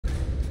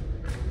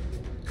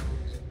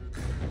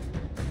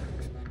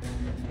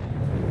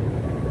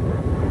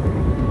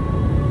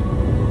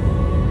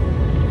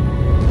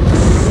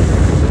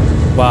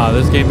Wow,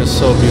 this game is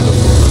so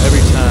beautiful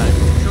every time.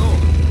 So,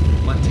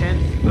 my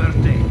 10th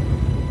birthday,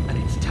 and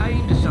it's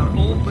time to start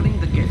opening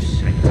the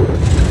gifts, right?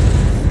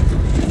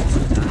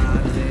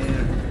 Dad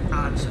there,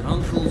 aunts and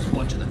uncles,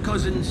 watching the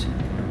cousins,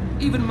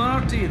 even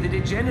Marty, the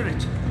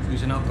degenerate,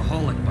 who's an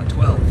alcoholic by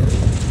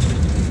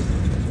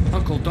 12.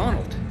 Uncle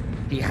Donald,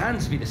 he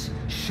hands me this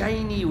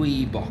shiny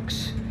wee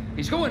box.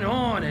 He's going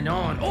on and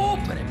on.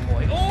 Open it,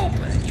 boy,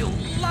 open it. You'll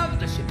love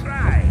the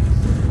surprise.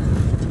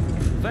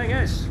 Thing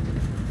is,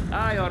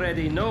 I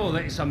already know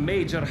that it's a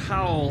Major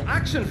Howl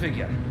action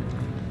figure.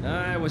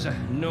 I was a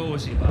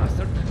nosy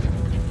bastard.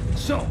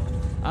 So,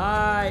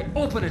 I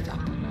open it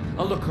up.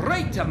 I look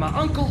right at my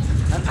uncle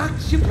and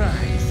act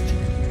surprised.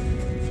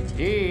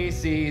 He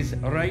sees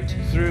right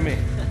through me.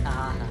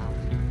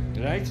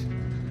 Right?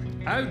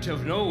 Out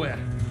of nowhere,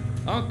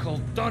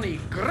 Uncle Donny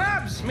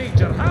grabs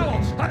Major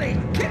Howl and he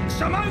kicks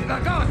him out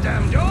the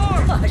goddamn door!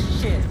 Oh,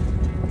 shit.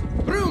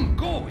 Room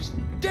goes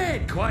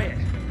dead quiet.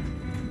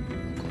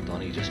 Uncle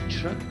Donny just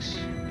shrugs.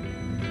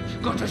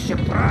 Got to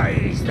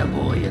surprise the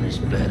boy on his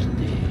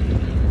birthday.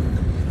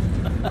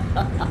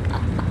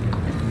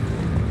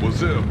 Was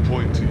there a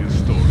point to your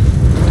story?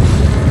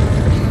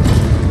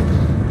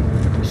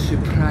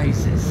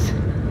 Surprises.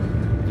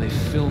 They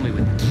fill me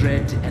with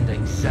dread and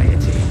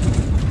anxiety.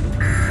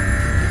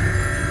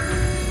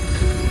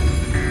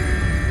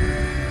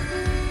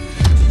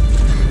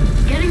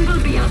 Getting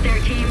bumpy out there,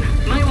 team.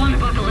 Might want to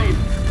buckle in.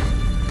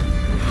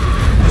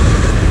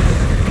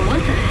 What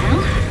the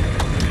hell?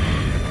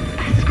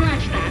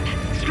 Scratch that.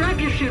 Strap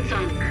your chutes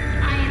on. I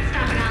ain't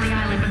stopping on the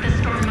island, but this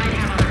storm might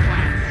have other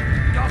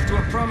plans. Off to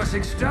a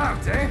promising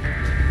start, eh?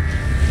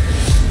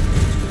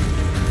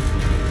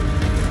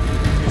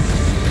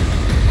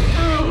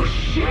 Oh,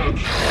 shit!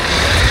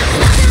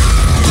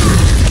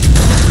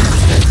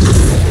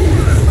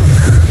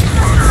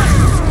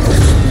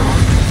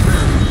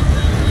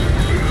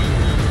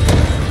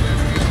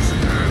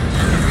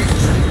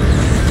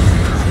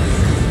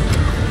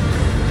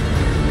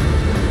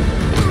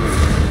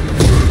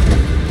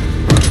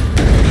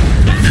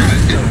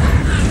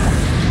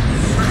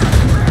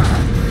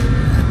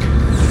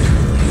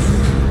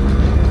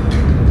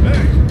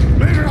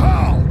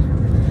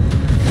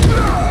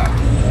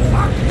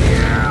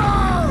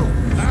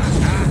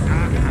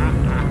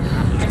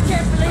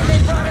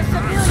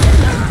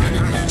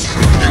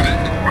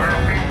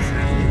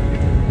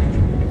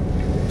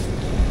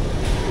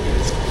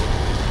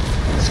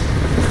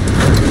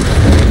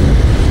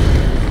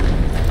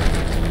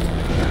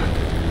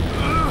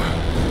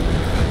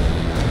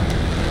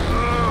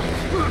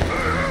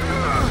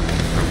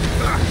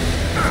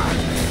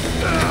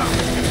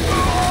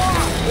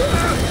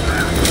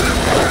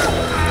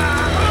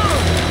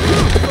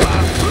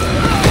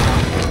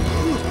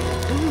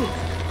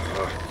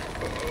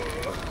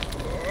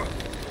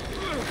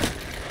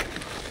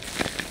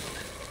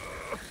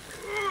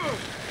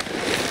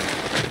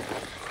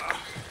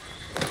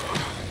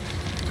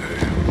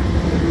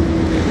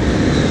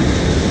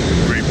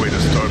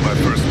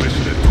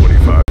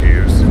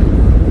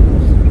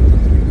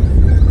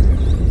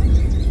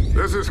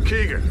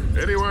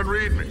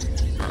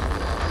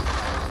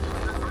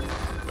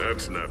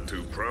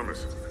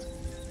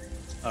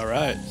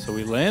 So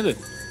we landed.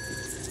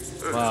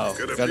 Wow,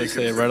 gotta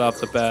say right off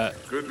the bat.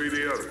 Could be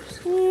the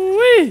others.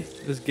 Woo-wee!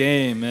 This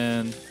game,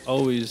 man,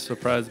 always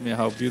surprised me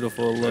how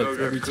beautiful it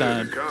looks every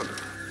time.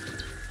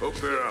 Hope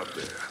they're out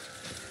there.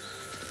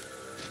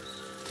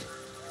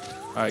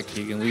 All right,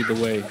 Keegan, lead the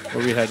way.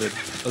 Where we headed?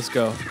 Let's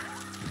go.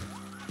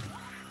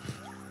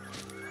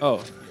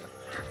 Oh.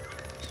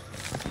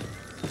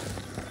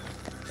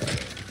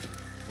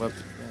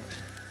 Weapon.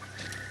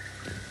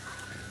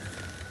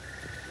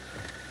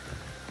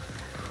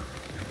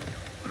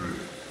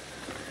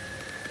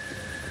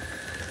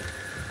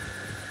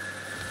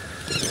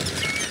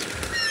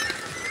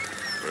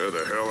 Where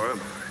the hell am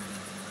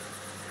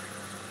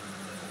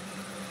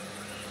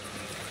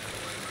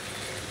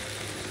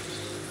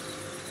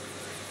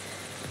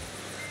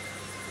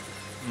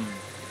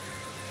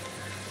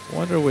I?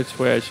 Wonder which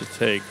way I should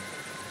take.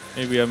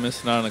 Maybe I'm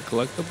missing out on a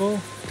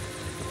collectible?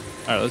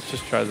 Alright, let's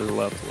just try the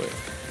left way.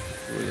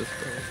 See where this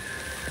goes.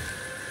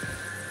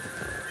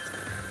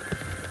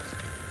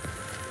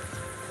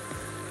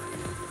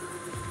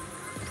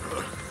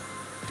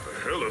 The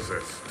hell is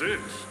that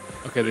stench?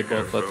 Okay, they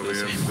both left the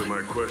same answer way.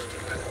 my question.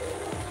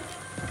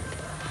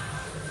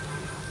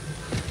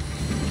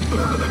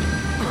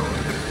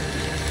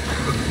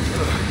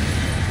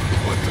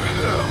 What the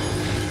hell?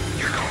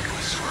 You're going to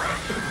a scrub.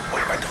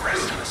 What about the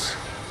rest of us?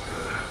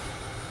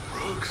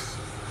 Brooks?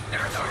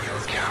 Never thought you were a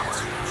coward.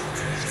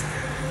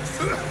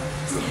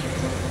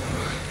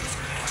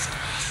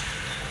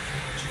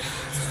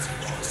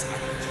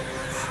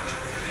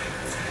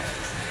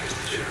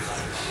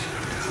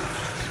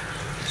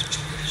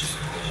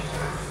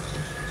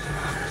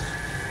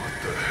 What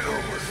the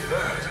hell was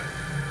that?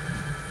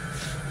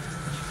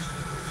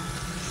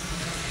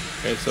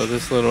 Okay, so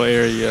this little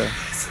area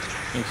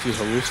makes you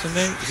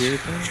hallucinate, hear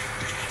things.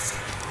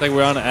 It's like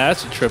we're on an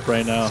acid trip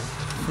right now.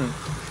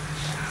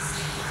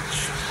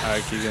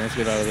 Alright, Keegan, let's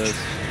get out of this.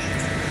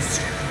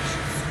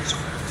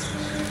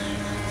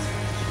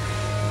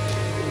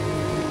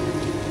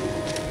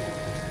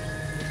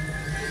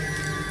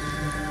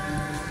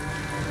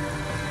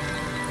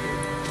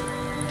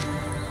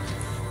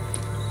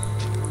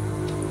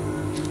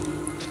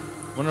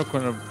 Wonder what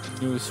kind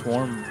of new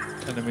swarm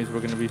enemies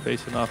we're gonna be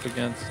facing off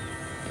against.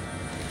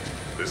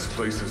 This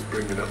place is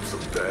bringing up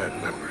some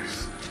bad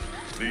memories.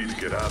 Need to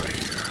get out of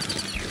here.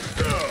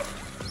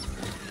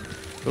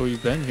 So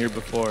we've been here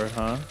before,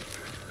 huh?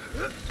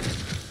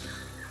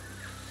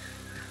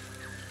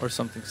 Or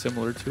something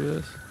similar to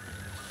this.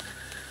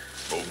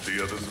 Hope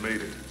the others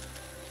made it.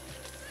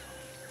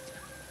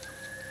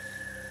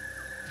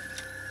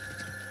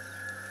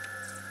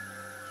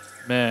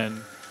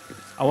 Man,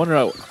 I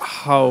wonder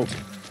how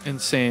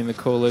insane the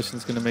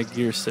Coalition's gonna make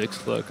Gear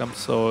 6 look. I'm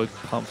so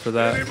pumped for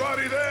that.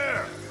 Anybody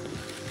there?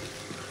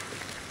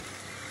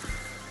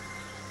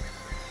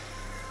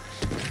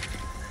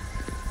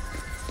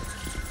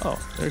 Oh,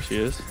 there she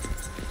is.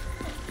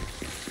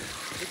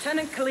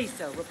 Lieutenant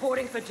Callisto,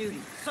 reporting for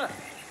duty. Sir.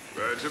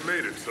 Glad you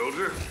made it,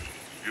 soldier.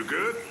 You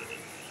good?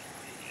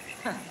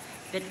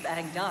 Bit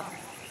banged up,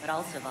 but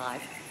I'll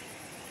survive.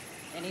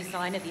 Any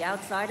sign of the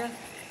outsider?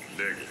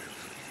 Negative.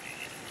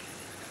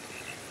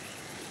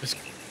 It's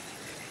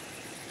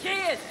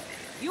Kid!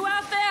 You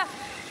out there?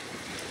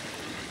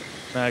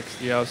 Max,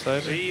 the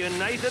outsider.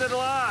 Reunited at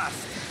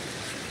last.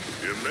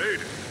 You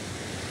made it.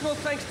 No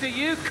thanks to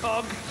you,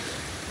 Cog.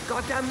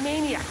 Goddamn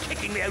maniac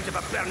kicking me out of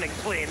a burning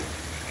plane.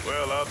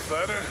 Well,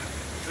 outsider,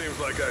 seems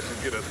like I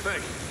should get a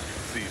thank you,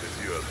 seeing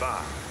as you're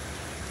alive.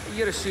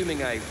 You're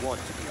assuming I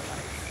want to be alive.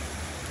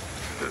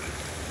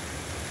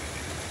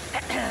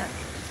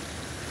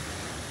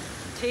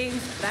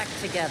 Teams back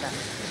together.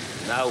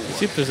 Now Let's see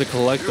what? if there's a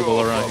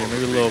collectible around here.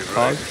 Maybe a little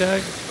cog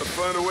tag. Let's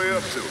find a way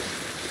up to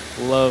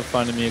it. Love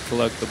finding me a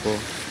collectible.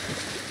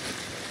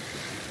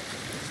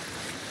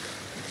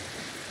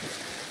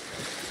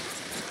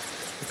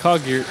 The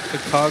cog gear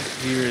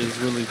is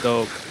really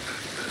dope.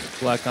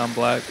 Black on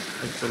black.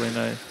 Looks really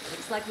nice.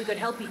 Looks like we could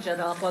help each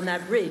other up on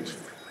that ridge.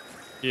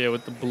 Yeah,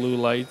 with the blue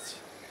lights.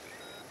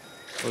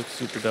 Looks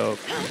super dope.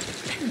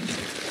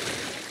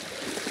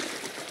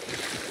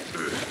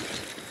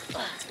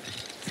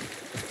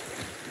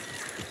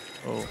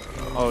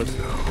 Oh, it's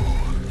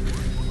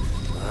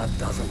That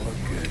doesn't look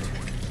good.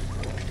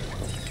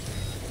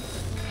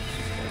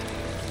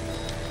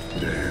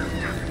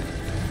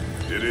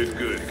 Damn. You did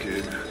good,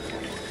 kid.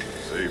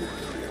 Saved the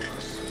three of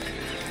us.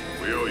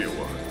 We owe you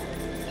one.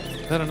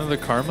 Is that another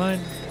Carmine?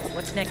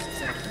 What's next,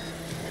 sir?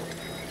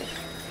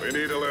 We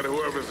need to let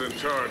whoever's in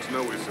charge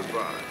know we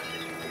survived.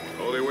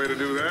 Only way to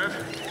do that?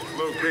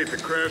 Locate the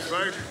crash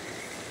site.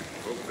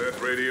 Hope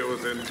that radio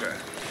is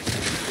intact.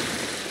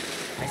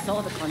 I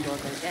saw the Condor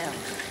go down.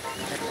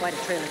 That's quite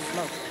a trail of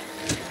smoke.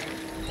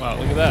 Wow,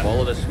 look at that.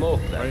 Follow the smoke,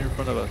 Right then. in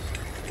front of us.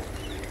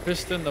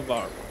 Kristen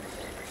Navarro.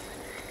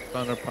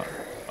 Found her pod.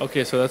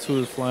 Okay, so that's who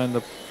was flying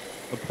the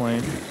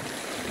plane.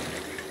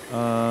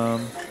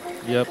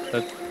 Yep,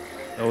 that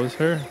was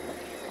her.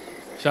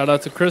 Shout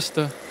out to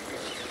Krista.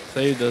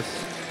 Saved us.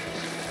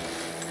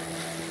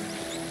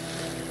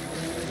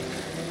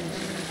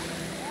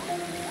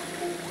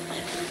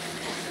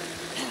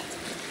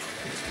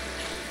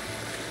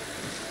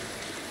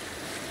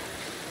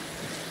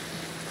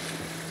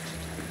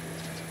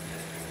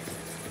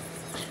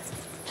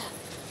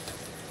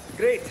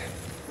 Great.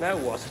 Now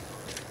what?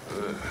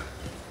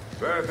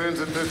 Path ends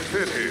at this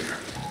pit here.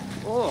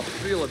 Oh,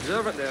 real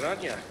observant there,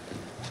 aren't you?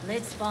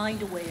 Let's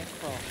find a way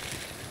across.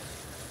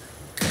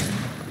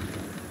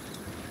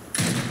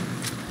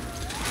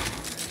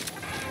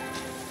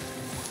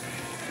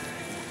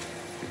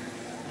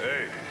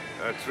 Hey,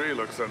 that tree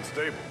looks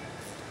unstable.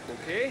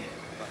 Okay,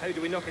 but how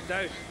do we knock it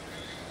down?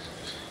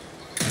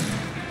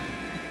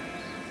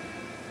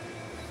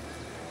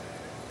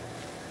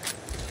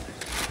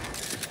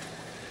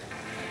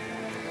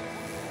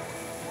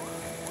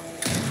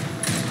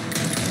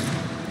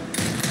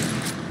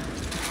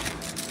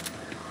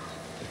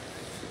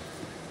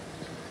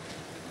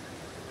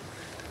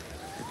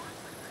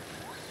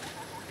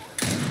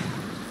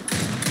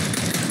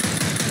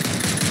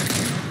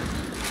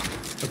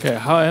 Okay,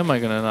 how am I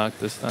gonna knock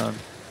this down?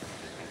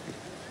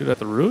 Shoot at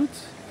the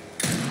roots?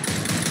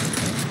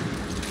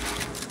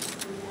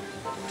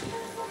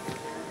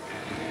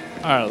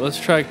 Alright, let's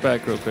track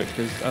back real quick,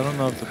 because I don't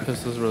know if the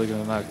pistol's really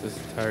gonna knock this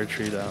entire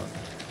tree down.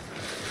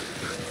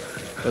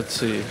 Let's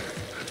see.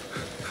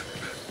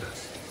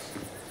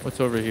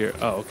 What's over here?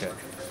 Oh, okay.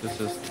 This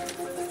is...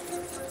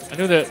 I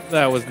knew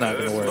that was not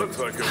gonna This work. looks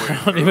like a way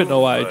I don't even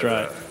know why I through.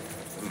 tried.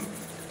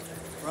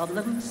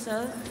 Problem,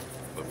 sir?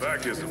 The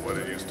back isn't what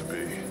it used to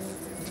be.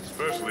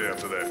 Especially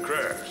after that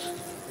crash.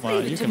 Come on,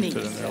 Leave it you to can me,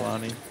 fit in there, sir.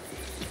 Lonnie.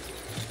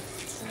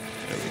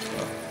 There we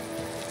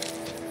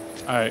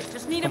go. Alright,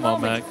 Just need a come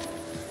on, Mac. moment.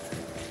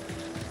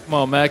 Come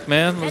on, Mac,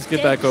 man. Let's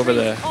get back over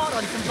there. Hard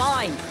on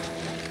combined.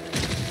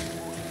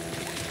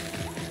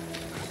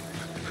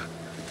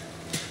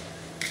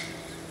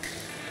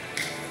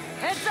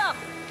 Heads up!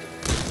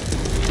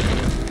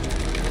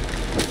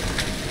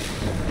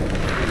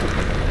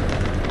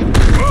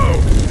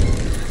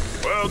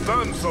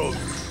 done, soldier.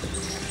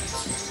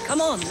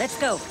 Come on, let's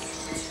go.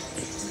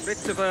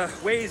 Bit of a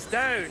ways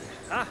down,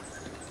 huh?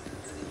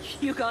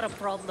 You got a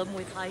problem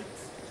with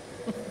heights?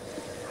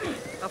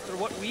 After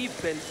what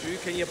we've been through,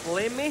 can you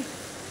blame me?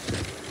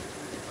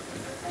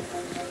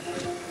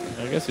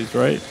 I guess he's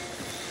right.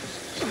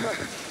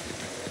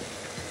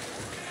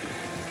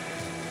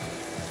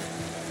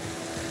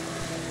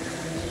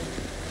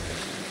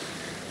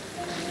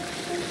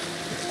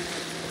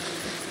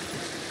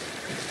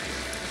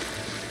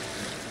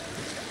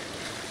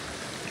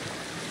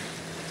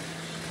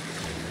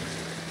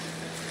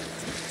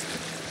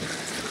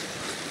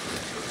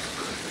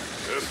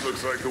 This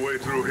looks like the way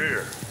through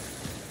here.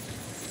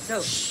 So,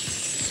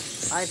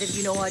 either of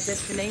you know our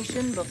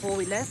destination before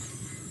we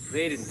left?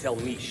 They didn't tell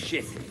me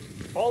shit.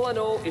 All I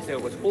know is there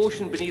was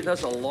ocean beneath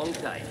us a long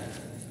time.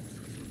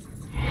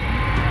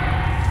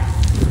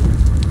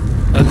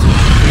 That's a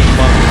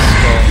humongous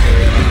skull.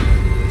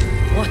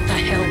 What the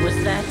hell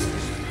was that?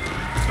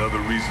 Another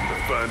reason to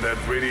find that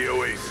radio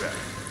ASAP.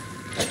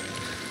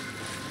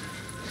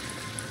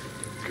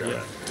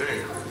 God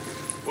damn.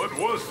 What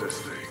was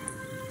this thing?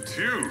 It's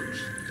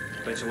huge.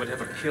 Bet you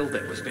whatever killed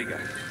it was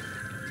bigger.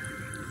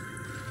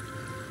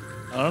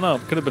 I don't know.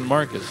 Could have been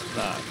Marcus.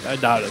 Nah, I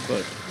doubt it,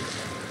 but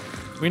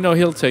we know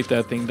he'll take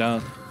that thing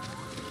down.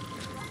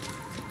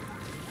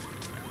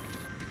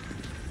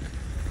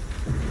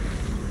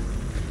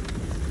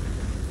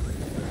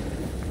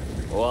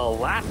 Well,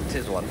 that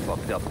is one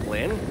fucked up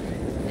plane.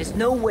 There's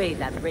no way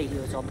that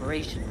radio's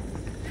operational.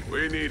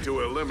 We need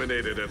to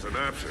eliminate it as an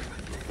option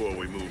before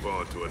we move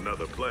on to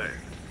another plane.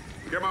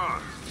 Come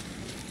on.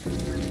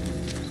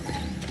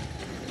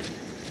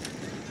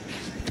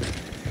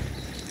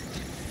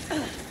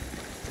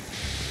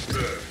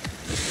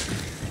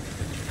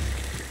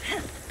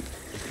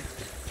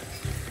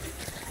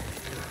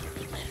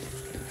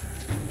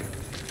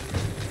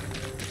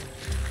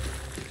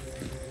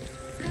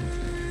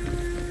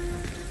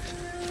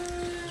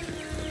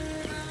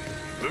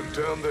 Look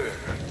down there.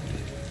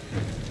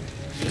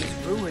 These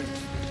ruins.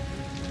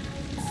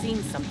 I've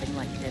seen something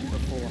like them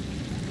before.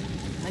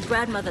 My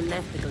grandmother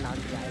left the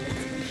Galante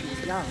Islands when she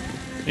was young.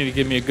 Need to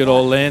give me a good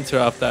old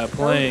lantern off that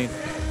plane.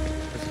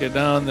 Let's get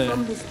down there.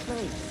 From this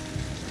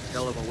place.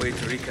 Hell of a way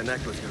to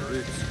reconnect with your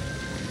roots.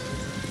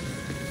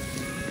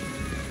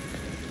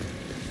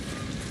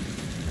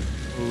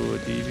 Ooh, a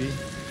DV.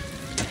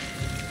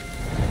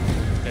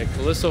 Okay,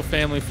 Callisto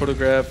family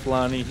photograph.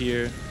 Lonnie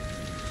here.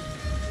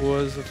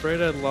 Was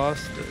afraid I'd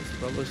lost this,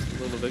 but lost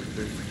a little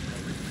victory.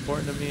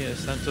 Important to me,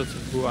 essential to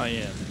who I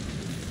am.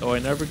 Though I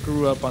never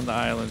grew up on the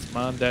islands,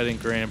 Mom, Dad, and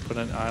Gran put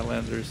an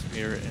islander's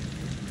spirit in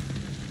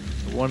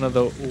me. One of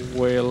the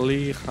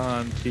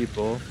Welihan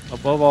people.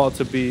 Above all,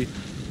 to be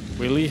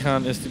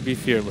Welihan is to be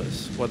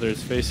fearless, whether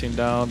it's facing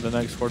down the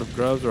next horde of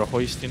grubs or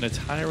hoisting a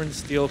tyrant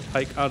steel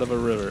pike out of a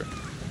river.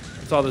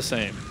 It's all the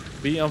same.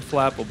 Be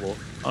unflappable,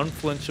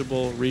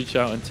 unflinchable, reach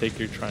out and take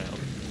your triumph.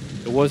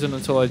 It wasn't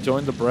until I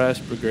joined the Brass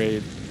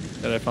Brigade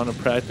that I found a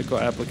practical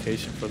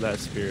application for that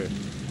spirit.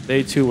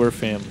 They too were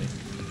family.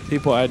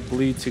 People I'd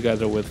bleed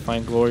together with,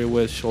 find glory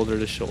with, shoulder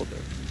to shoulder.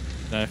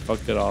 And I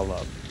fucked it all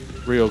up.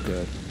 Real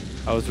good.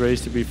 I was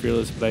raised to be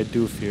fearless, but I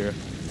do fear.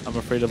 I'm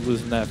afraid of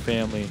losing that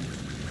family,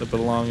 the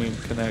belonging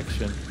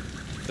connection,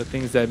 the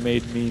things that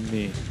made me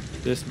me.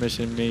 This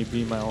mission may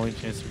be my only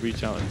chance to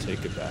reach out and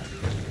take it back.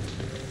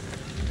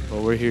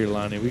 But we're here,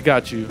 Lonnie. We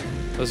got you.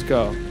 Let's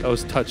go. That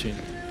was touching.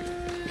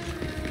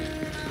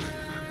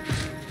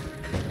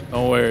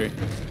 Don't worry.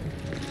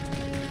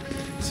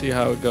 See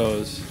how it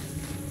goes.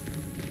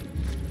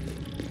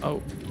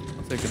 Oh,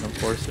 I'll take an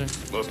enforcer.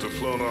 Must have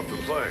flown off the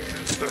plane.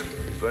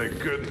 Thank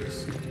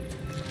goodness.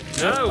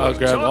 Yep, Now I'll we're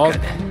grab all.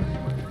 talking.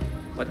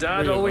 My dad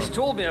There you always go.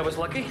 told me I was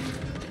lucky.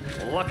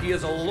 Lucky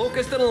as a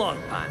locust in long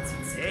pants,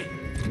 he'd say.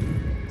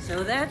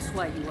 So that's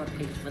why you were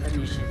picked for the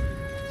mission.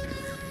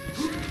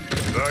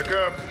 Back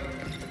up.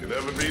 You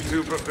never be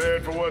too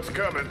prepared for what's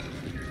coming.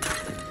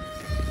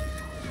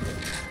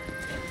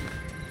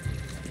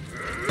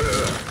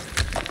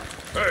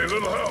 Hey,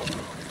 little help.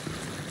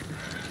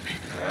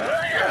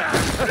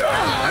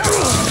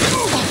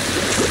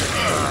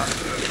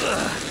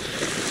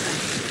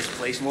 This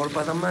place more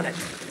by the minute.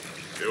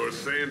 You were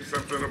saying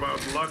something about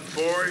luck,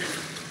 boy?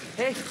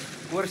 Hey,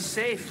 we're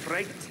safe,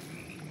 right?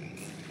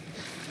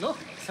 Look,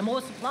 some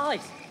more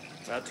supplies.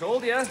 I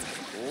told ya.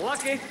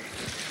 Lucky.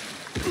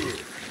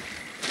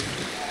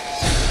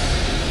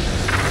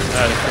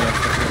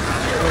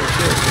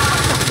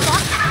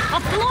 A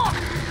block!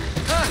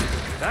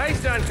 I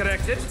stand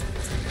corrected.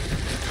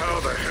 How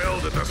the hell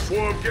did the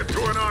swarm get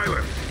to an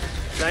island?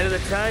 Sign of the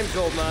times,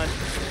 old man.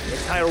 The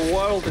entire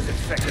world is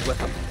infected with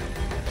them.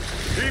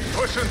 Keep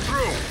pushing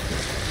through.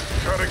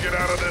 Gotta get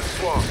out of this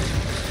swamp.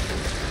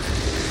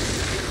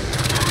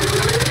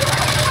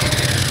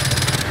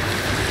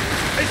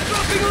 It's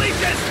dropping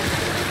leeches!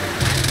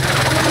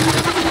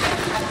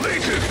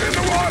 Leeches in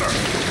the water!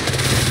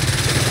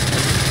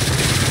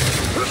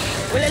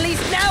 Well, at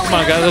least now Come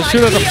on, guys. Let's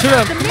shoot at them. Shoot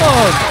at them. Come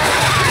on.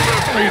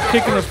 Are you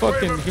kicking the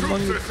fucking Wave of troops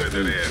humongous? are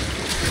sending in.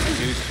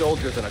 Two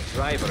soldiers and a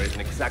driver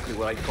isn't exactly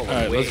what I'd call All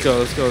right, a let's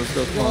go. Come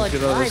on, Lord,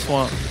 get out of the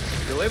swamp.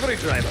 Delivery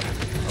driver.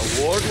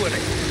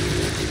 Award-winning.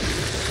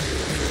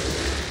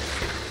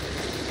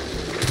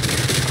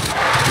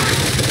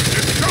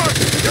 It's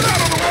charged! Get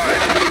out of the way!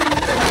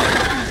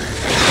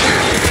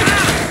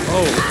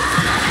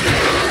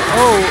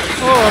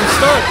 Oh, I'm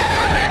stuck.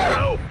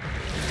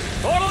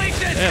 Totally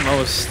dead. Damn, I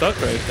was stuck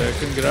right there. I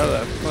couldn't get out of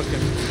that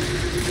fucking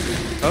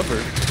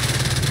cover.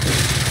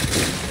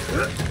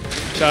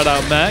 Shout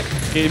out Mac.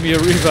 Gave me a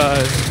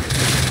revive.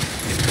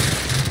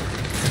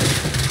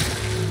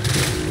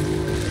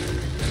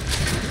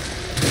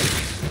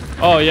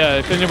 Oh yeah,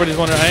 if anybody's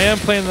wondering, I am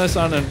playing this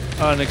on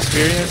an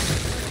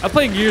experience. I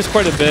played Gears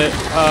quite a bit.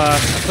 I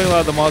play a lot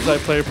of the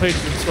multiplayer. Played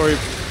the story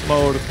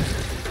mode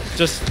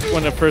just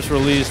when it first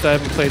released. I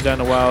haven't played that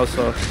in a while,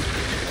 so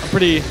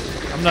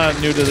I'm not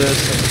new to this.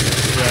 And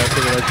yeah, I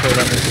figured I'd play it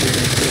on the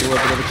experience. It's a little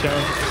bit of a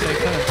challenge at the same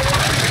time.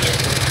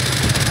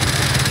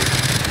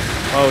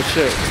 Oh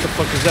shit, what the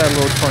fuck is that, a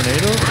little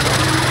tornado?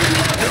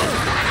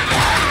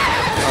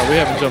 Oh, we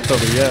haven't jumped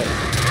over yet.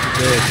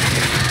 We did.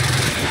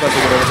 We're about to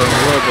get over there in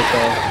a little bit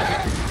though.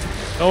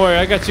 Don't worry,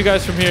 I got you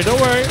guys from here. Don't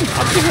worry,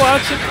 I'm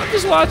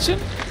just watching.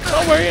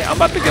 Don't worry, I'm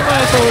about to get my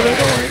ass over there,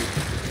 don't worry.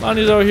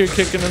 Lonnie's over here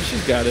kicking him,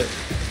 she's got it.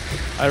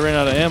 I ran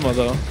out of ammo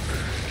though.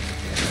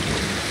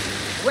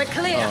 We're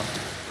clear. Oh.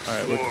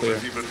 Alright, we're clear.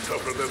 Swarm is even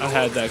tougher than I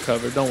had that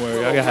covered, don't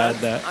worry, I had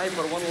that. I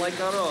for one like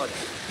our odds.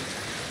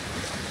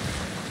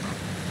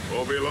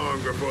 Won't be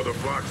long before the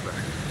clock's back.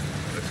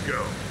 Let's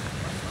go.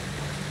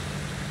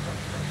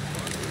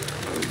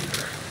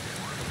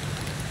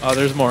 Oh,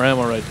 there's more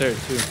ammo right there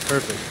too.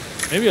 Perfect.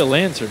 Maybe a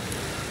lantern.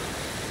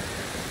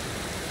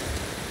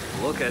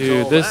 Look at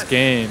Dude, all this that.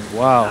 game, Now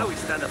wow. we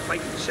stand a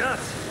fighting chance.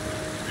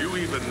 Do you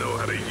even know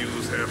how to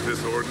use half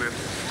this ordnance?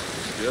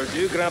 Sure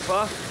do,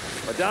 Grandpa.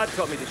 My dad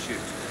taught me to shoot.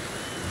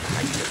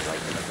 I just like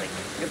him, I think.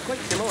 You're quite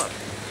similar.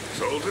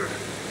 Soldier?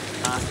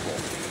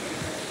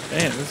 Asshole.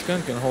 Damn, this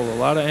gun can hold a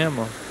lot of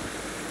ammo.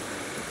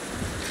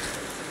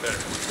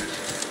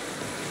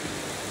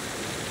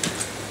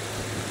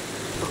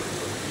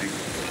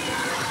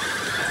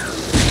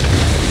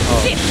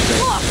 Oh, Shit, shit.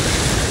 look!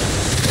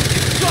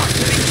 Got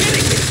to be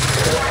kidding me!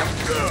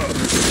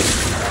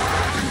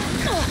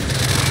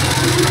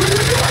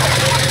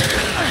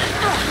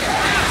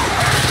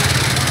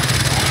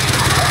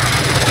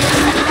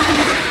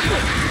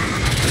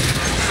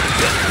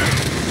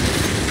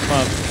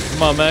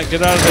 Come on, Matt,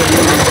 get out of there.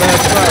 You're in a bad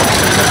spot.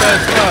 You're in a bad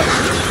spot.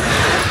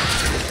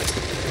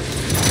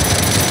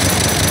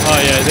 Oh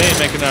yeah, they ain't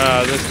making it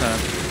out of this time.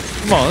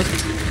 Come on, let's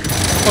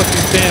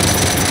fucking damn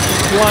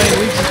flying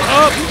leeches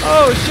up.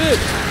 Oh shit.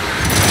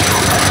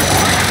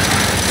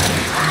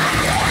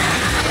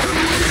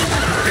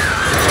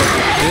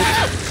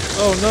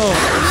 Oh no,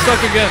 I'm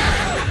stuck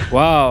again.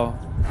 Wow.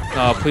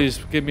 Oh, please,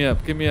 give me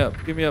up,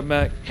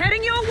 Mac.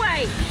 Heading your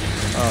way!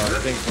 Oh,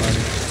 thanks,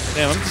 Lonnie.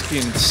 Damn, I'm just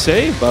getting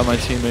saved by my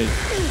teammates.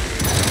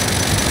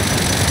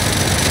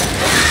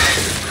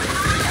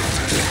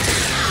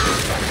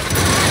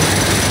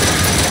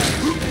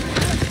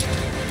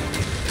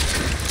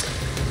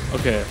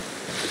 Okay.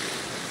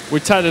 We're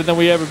tighter than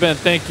we ever been.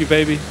 Thank you,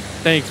 baby.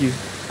 Thank you.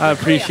 I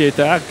appreciate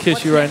that. I'll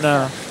kiss you right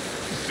now.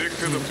 Stick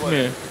to the Come plan.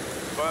 here.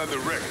 Find the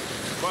wreck.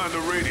 Find the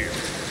radio.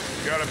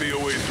 Gotta be a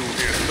way through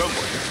here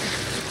somewhere.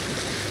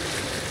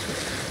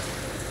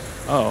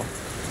 Oh.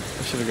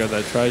 I should have got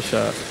that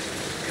tri-shot.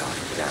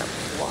 Goddamn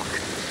block.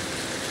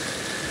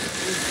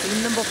 You've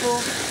seen them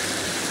before?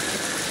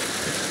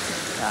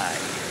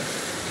 Aye.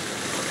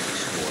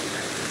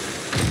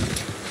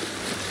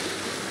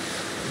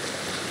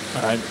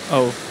 Alright.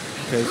 Oh.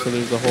 Okay, so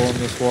there's a hole in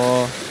this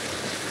wall.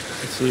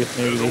 Let's see if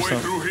maybe There's a there's way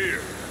something. through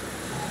here.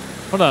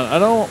 Hold on. I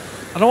don't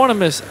want to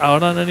miss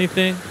out on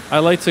anything. I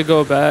like to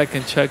go back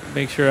and check,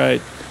 make sure I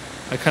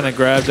kind of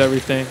grabbed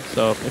everything.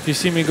 So if you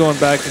see me going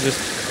back and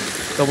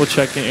just double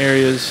checking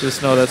areas,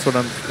 just know that's what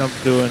I'm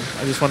doing.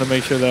 I just want to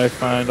make sure that I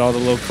find all the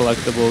little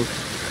collectibles.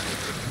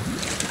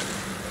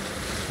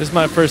 This is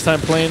my first time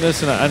playing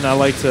this, and I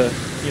like to,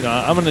 you know,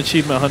 I'm an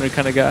achievement hunter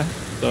kind of guy.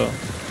 So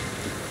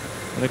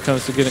when it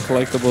comes to getting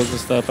collectibles and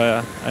stuff,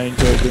 I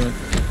enjoy doing.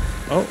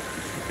 Oh,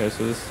 okay,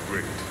 so this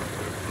Great.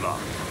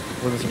 Locked.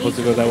 wasn't supposed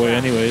to go that way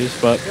anyways,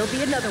 but There'll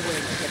be another way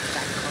to get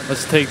back on.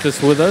 let's take this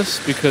with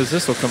us because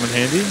this will come in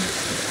handy.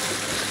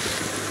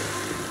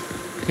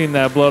 Clean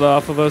that blood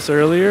off of us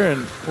earlier,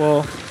 and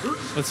well,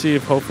 let's see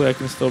if hopefully I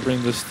can still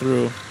bring this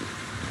through.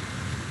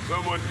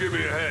 Someone give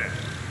me a hand.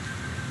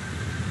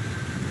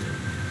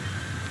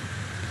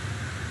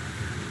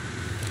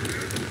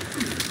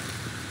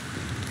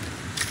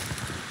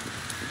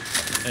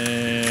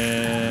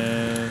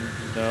 And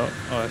no,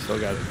 oh, I still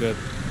got it. Good.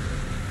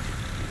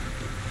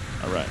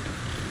 All right.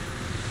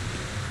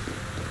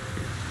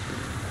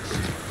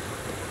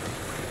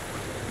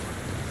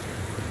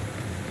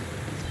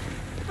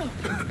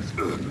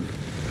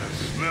 That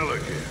smell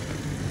again.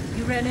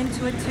 You ran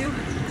into it too?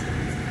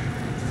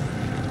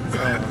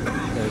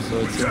 Okay, so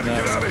it's in Gotta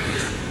get out that of one.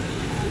 here.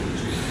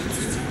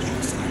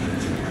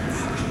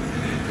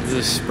 Is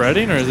it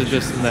spreading or is it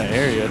just in that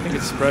area? I think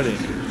it's spreading.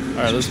 All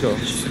Alright, let's go.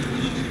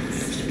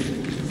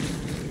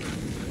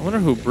 I wonder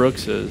who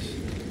Brooks is.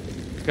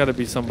 It's gotta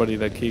be somebody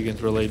that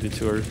Keegan's related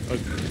to, or a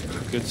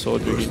good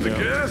soldier he The knew.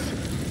 gas?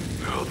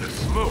 Oh, the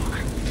smoke.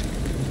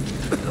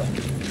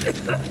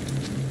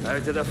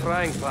 Out of the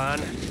frying pan.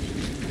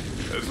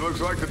 This looks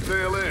like the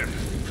tail end.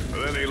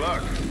 With any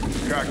luck,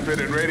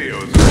 cockpit and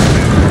radios.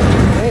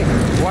 Hey,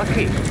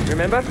 Lucky,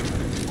 remember?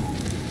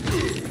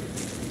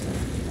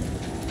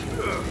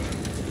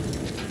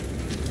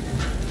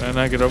 Can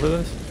I get over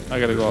this? I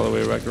gotta go all the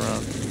way back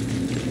around.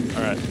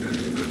 Alright.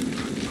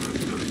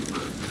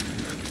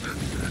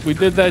 We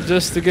did that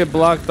just to get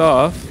blocked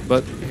off,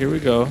 but here we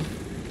go.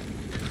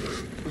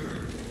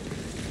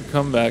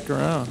 Come back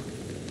around.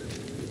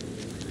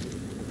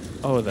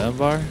 Oh, the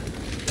M-bar?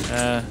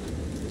 Yeah,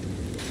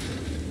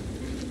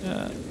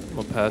 I'm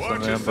gonna pass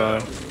on the M-bar.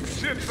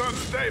 Ship's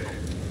unstable.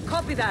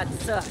 Copy that,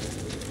 sir.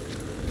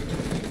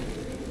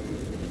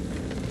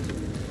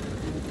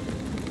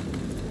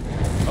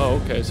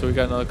 Oh, okay, so we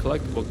got another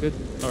collectible. Good.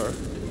 Or,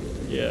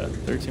 yeah,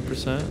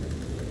 13%.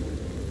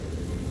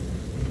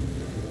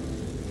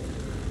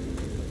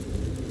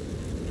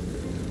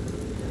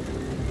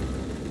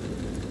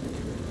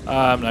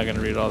 I'm not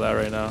gonna read all that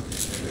right now.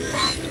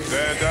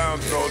 Stand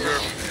down, soldier.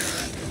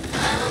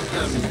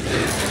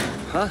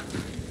 Huh?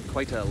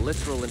 Quite a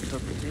literal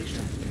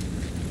interpretation.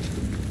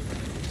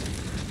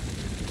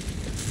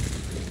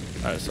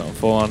 Alright, so I'm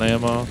full on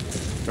ammo.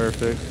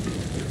 Perfect.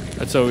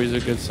 That's always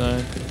a good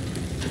sign.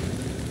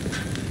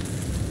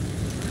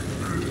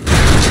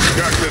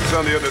 Cockpit's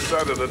on the other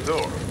side of the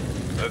door.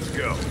 Let's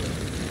go.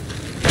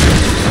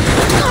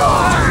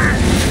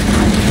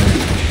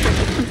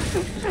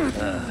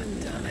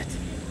 Damn it.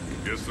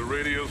 Guess the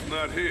radio's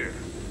not here.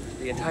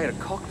 The entire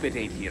cockpit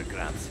ain't here,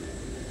 Gramps.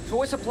 So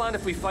what's the plan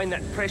if we find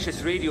that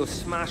precious radio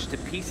smashed to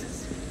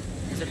pieces?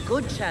 There's a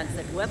good chance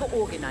that whoever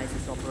organizes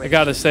this operation... I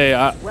gotta say,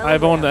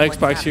 I've owned the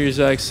Xbox Series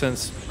X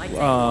since,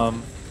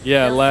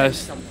 yeah,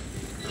 last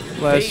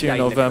year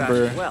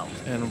November,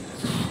 and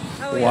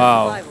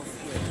wow,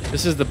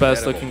 this is the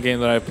best looking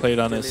game that I've played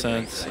on it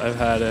since I've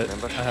had it.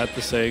 I have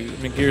to say, I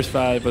mean, Gears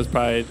 5 was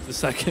probably the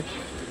second,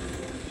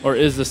 or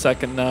is the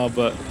second now,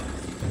 but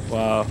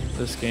wow,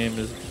 this game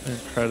is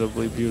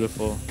incredibly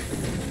beautiful,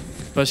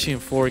 especially in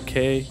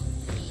 4K.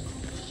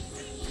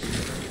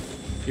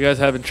 If you guys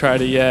haven't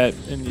tried it yet,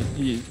 and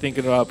you're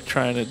thinking about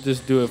trying it,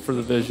 just do it for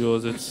the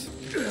visuals. It's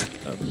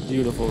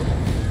beautiful.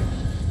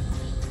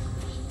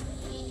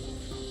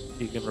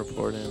 You can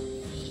report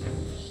in.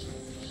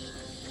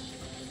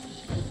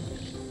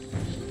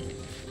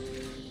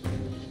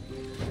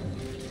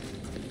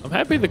 I'm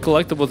happy the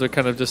collectibles are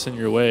kind of just in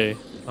your way.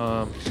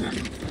 I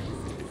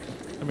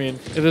mean,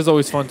 it is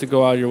always fun to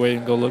go out your way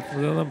and go look for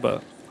them,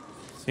 but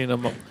seeing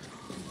them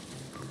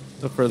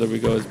the further we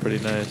go is pretty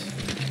nice.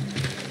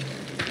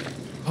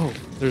 Oh,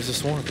 there's a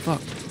swarm.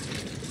 Fuck.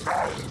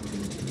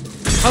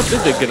 How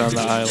did they get on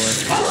the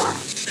island?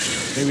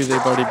 Maybe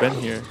they've already been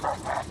here.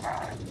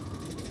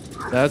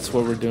 That's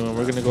what we're doing.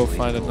 We're gonna go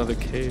find another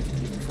cave.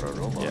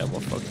 Yeah, I'm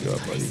gonna fuck you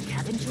up, buddy.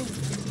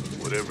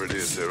 Whatever it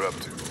is they're up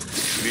to.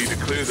 We need to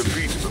clear the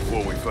beach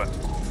before we fight.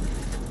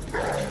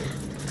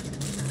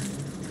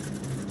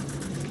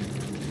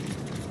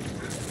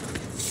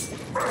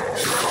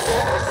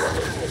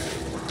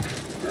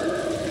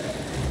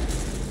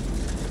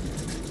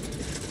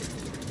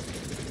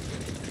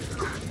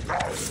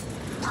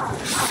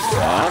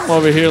 I'm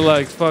over here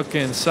like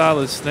fucking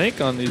Solid Snake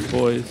on these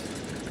boys.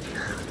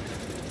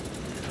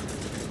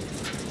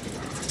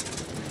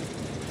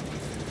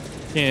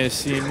 Can't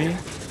see me.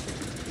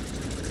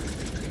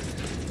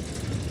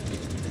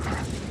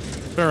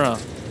 Turn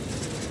around.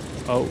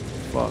 Oh,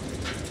 fuck.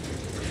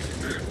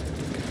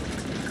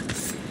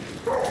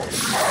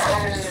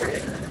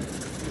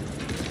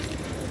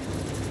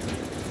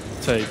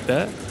 Take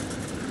that.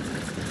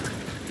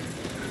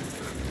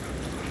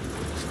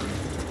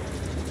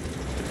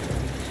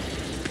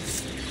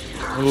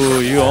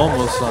 Ooh, you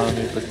almost saw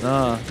me, but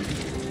nah.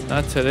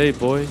 Not today,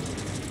 boy.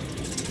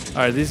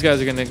 Alright, these guys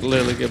are gonna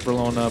literally get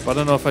blown up. I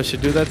don't know if I should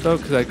do that though,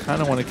 because I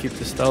kind of want to keep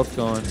the stealth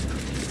going.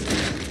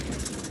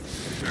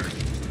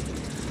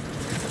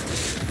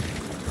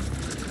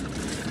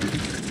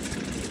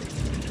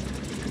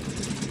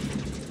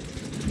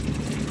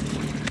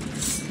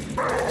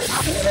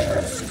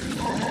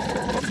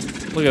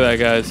 Look at that,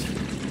 guys.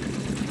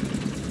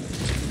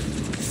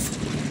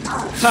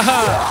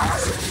 Haha!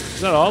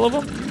 Is that all of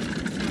them?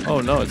 Oh,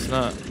 no, it's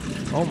not.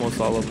 Almost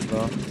all of them,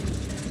 though.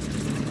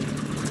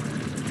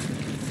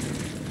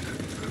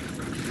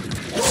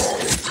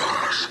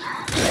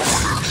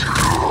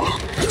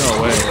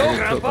 No way. I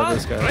get killed by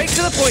this guy. Right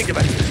to the point of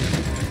it.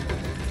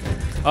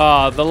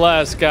 Ah, the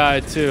last guy,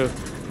 too.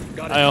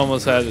 I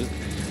almost had it.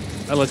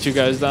 I let you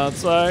guys down,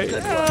 sorry. Now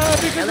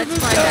let's find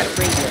that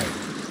radio.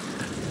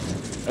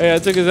 Hey, I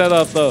took his head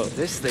off, though.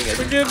 This thing is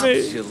Forgive me.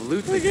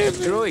 absolutely Forgive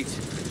me. destroyed.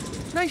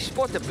 Nice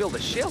spot to build a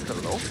shelter,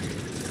 though.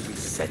 We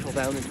settle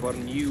down into our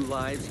new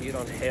lives here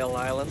on Hell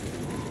Island.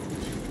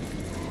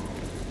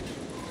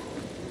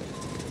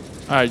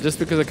 Alright, just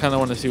because I kind of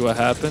want to see what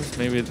happens,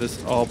 maybe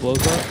this all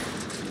blows up.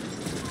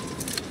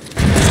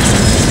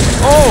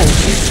 Oh!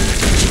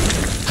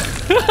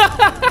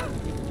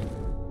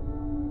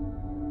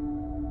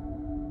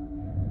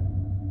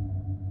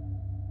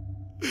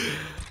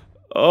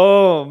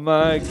 Oh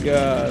my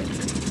god.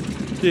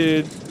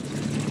 Dude.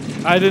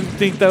 I didn't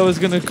think that was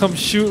gonna come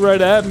shoot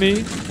right at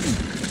me.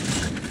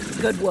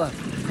 Good work.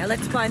 Now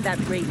let's find that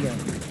radio.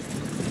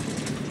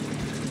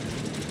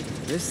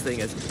 This thing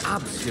is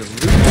absolutely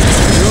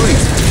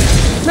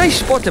destroyed. Nice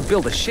spot to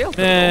build a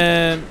shelter.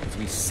 Man. As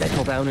we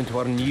settle down into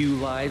our new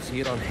lives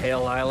here on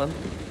Hell Island.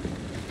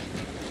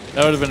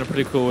 That would have been a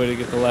pretty cool way to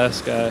get the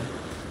last guy.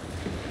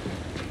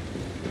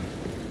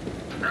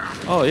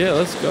 Oh yeah,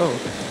 let's go.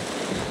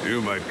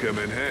 You might come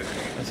in handy.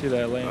 I see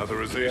that lane.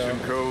 Authorization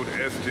code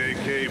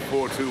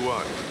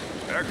SJK421.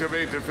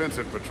 Activate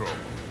defensive patrol.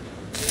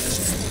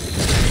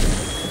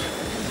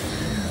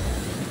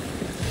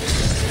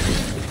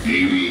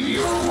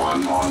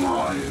 DV-01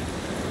 online.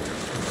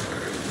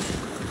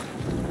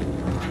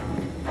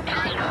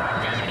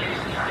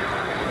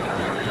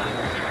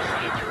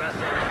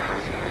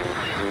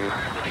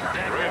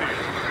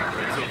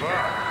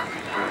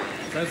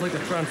 Sounds like the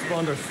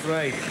transponder's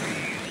fried.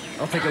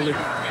 I'll take a look. I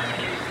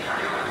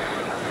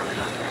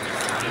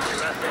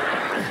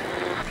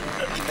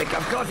think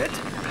I've got it.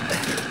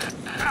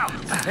 Ow!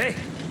 Hey,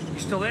 you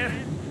still there?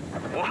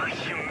 What?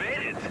 You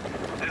made it.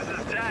 This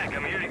is Dak.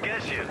 I'm here to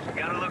get you.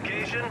 Got a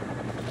location?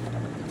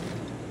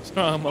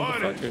 Strong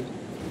motherfucker.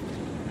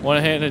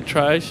 One-handed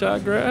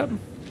tri-shot grab?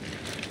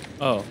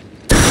 Oh.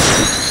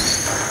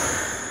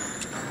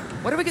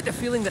 Why do we get the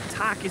feeling that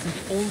TAC isn't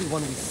the only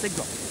one we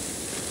signal?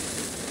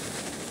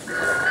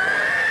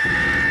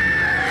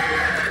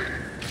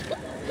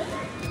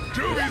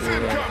 Juvies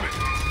incoming!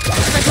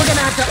 Looks like we're gonna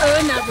have to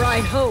earn that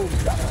ride home.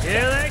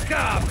 Here they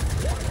come!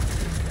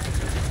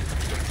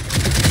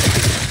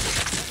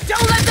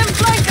 Don't let them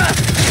flank us!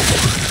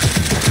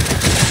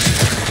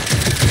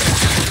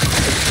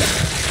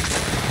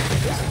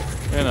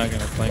 They're not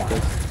gonna flank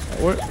us.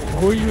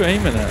 Who are you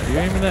aiming at? Are you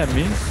aiming at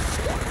me?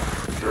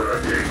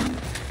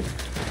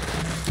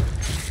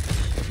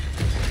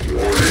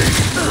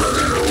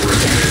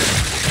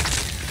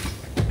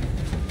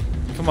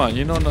 Come on,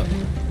 you know no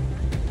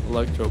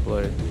electro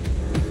blade.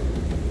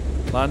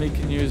 Lonnie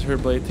can use her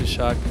blade to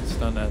shock and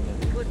stun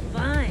enemies. Good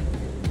find.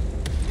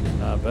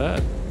 Not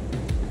bad.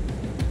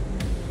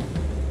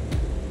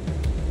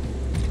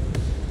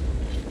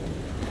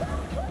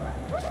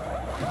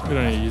 We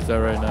don't need to use that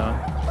right now.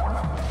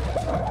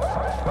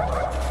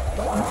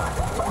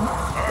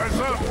 Eyes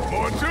up!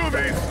 More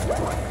Juvies!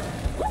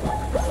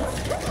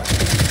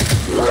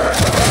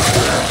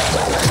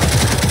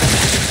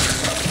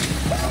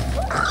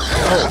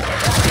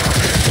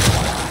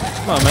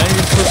 Come on, man.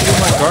 You're supposed to be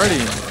my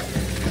guardian.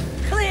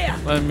 Clear!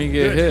 Letting me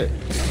get hit.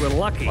 We're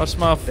lucky. Watch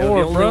my They're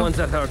four, the only bro. ones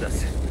that heard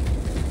us.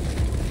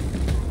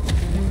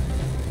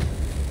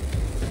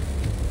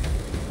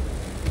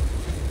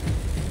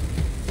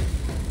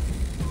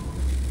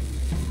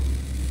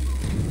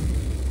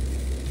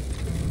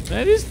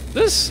 Man,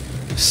 this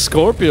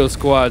Scorpio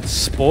squad's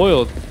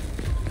spoiled.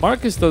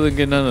 Marcus doesn't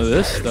get none of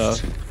this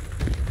stuff.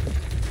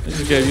 They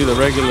just gave you the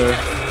regular.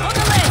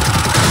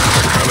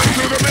 Coming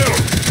through the middle!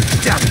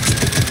 Damn it!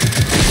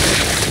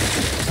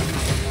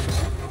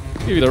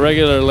 Give you the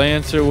regular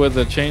Lancer with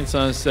a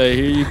chainsaw and say,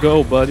 here you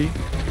go, buddy.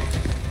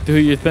 Do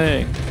your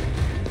thing.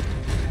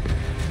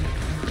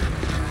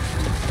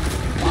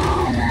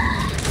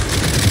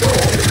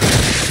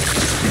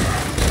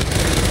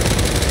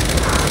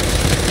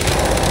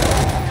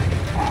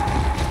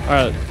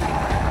 Alright.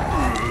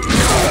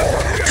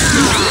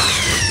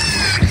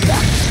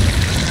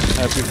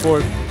 Happy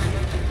 4th.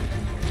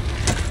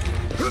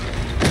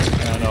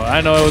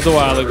 I know it was a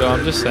while ago,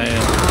 I'm just saying.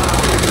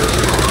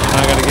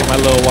 I gotta get my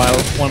little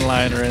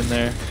one-liner in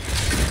there.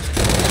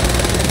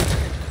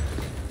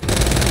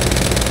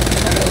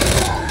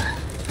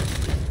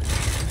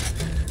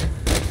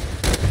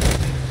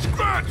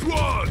 Scratch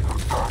one!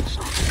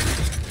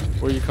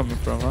 Where are you coming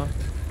from, huh?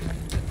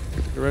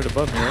 You're right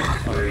above me, right?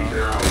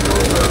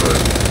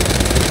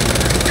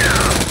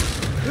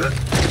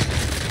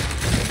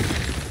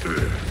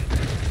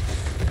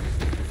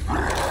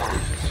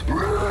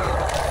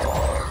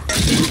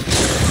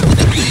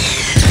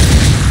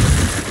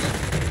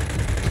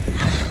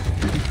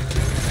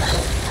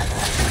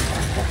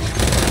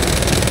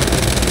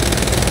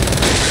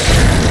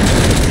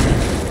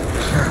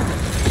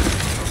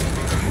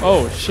 Oh,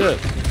 oh shit.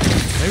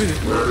 Maybe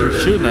they're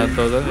shooting at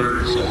those, I think.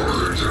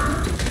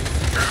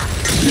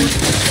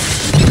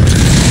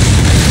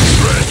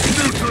 Threat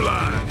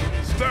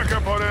neutralized! Stock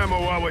up on ammo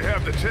while we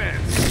have the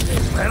chance.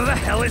 Where the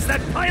hell is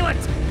that pilot?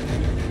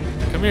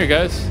 Come here,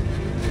 guys.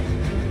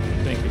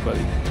 Thank you,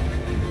 buddy.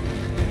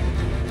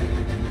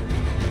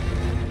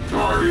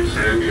 Targets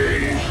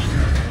engaged.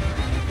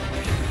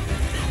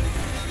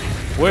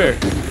 Where?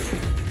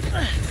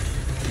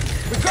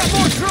 We've got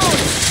more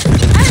drones!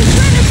 And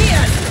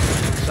grenadiers!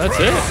 That's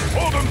it.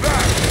 Hold them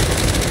back!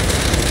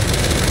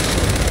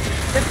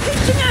 They're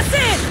pinching us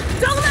in!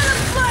 Don't let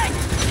them flank!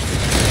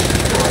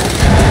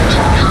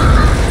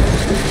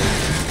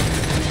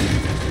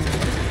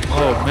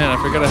 Oh man, I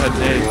forgot I had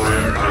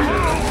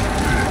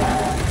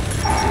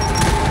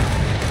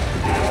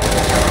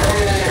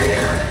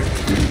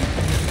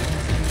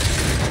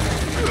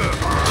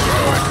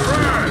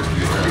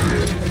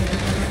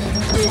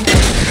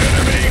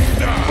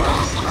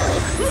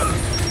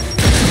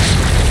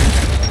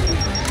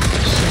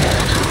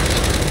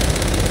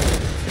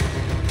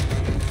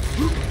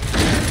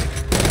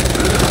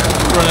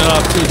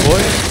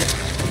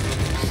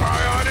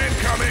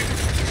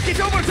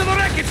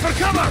Targets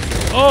for cover!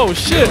 Oh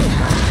shit!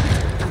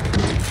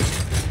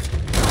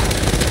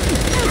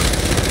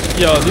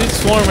 Yo, these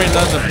swarm ain't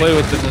nothing to play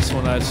with in this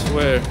one, I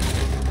swear.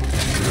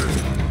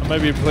 I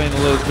might be playing a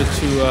little bit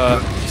too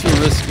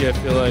risky, I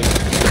feel like.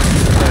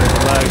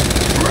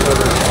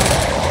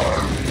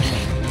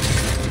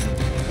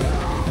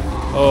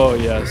 Oh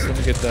yes, let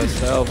me get that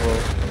salvo.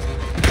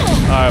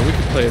 Alright, we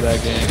can play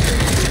that game.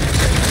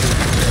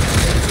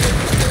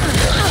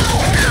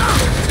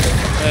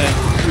 And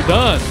we're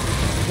done.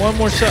 One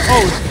more shot.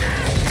 Oh!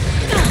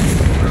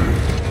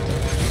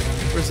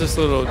 Where's this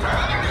little...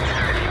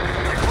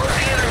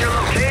 Closing in on your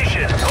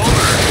location.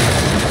 Over.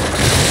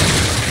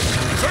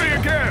 Say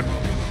again!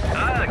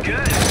 Ah,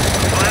 good.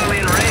 Finally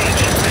in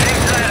range. Hang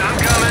tight, I'm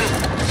coming.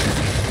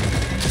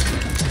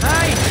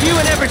 Hi, you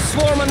and every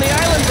swarm on the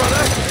island,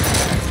 brother.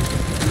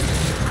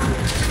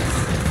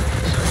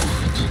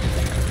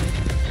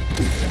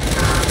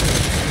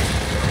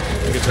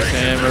 Get the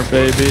hammer,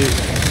 baby.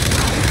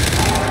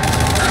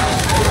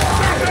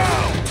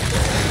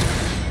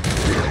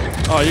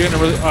 Oh, you're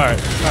gonna really... Alright,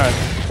 alright.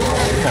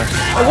 Come on.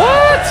 Oh,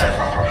 what?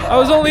 I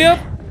was only up...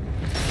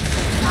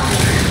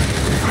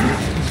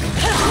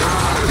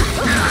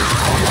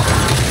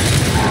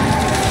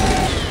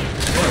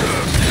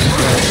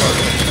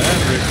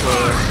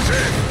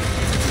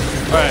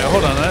 Alright,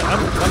 hold on.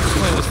 I'm just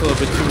playing this a little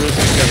bit too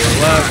risky. Got the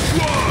left,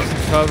 get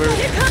some cover.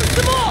 Here comes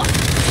some more!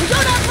 We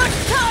don't have much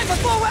time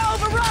before we're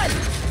overrun!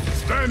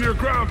 Stand your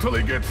ground till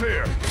he gets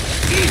here.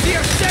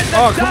 Easier said than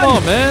Oh, done. come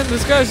on, man.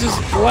 This guy's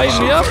just lighting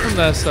me up from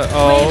that side.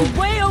 Oh,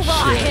 Way over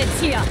our shit. heads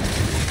here!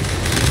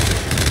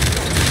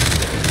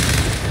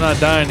 I'm not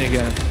dying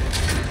again.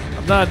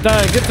 I'm not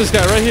dying. Get this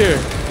guy right here.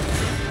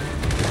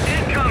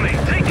 Incoming.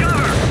 Take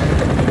cover.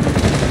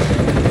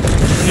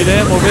 Need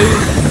ammo, baby.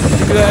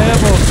 Give me that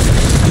ammo.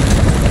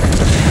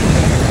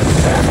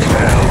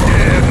 Hell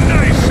yeah,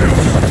 nice shoot.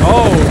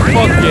 Oh,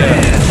 fuck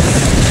yeah.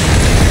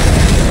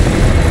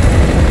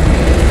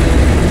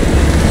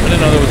 I didn't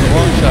know there was a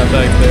long shot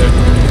back there.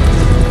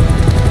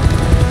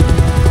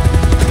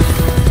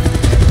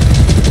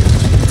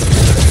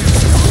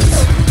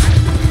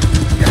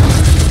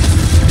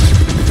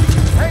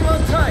 Hang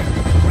on tight.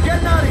 We're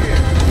getting out of here.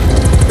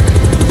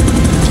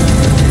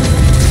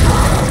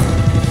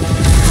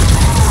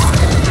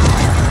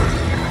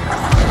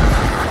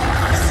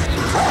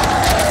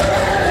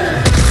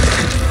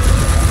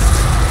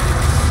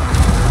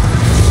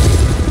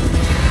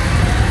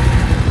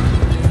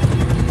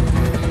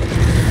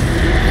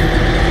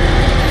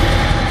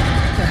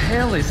 What the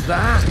hell is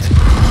that?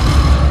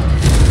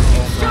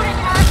 Shooting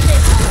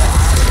acid!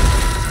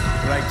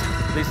 Right,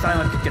 this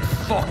island could get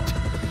fucked.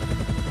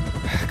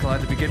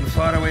 Glad to be getting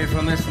far away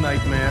from this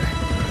nightmare.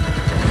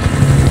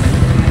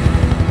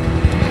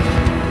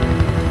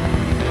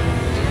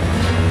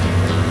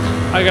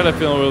 I got a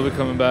feeling we'll be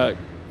coming back.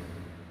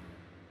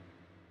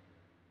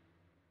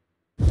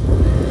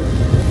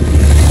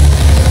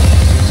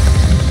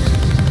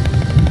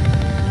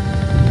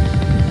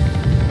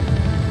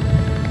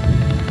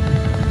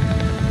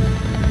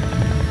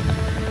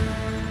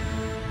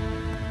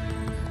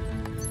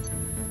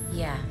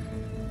 Yeah,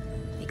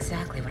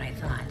 exactly what I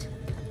thought.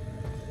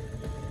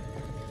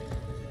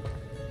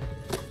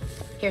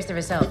 Here's the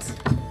results.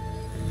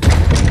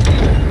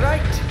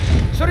 Right.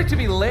 Sorry to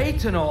be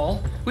late and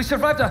all. We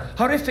survived a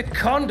horrific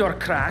condor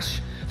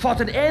crash,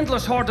 fought an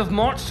endless horde of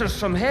monsters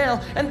from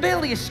hell, and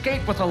barely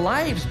escaped with our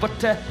lives. But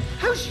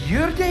how's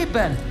your day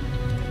been?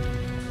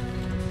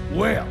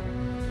 Well,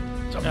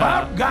 it's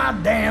about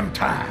goddamn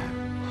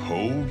time.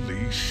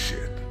 Holy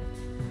shit.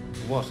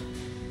 What?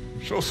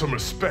 Show some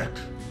respect.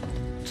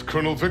 It's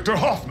Colonel Victor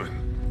Hoffman.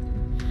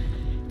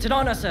 It's an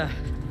honor, sir.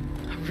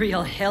 A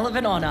real hell of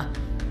an honor.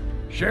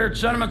 Shared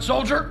sentiment,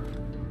 soldier?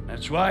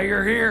 That's why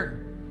you're here.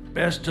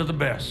 Best of the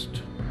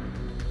best.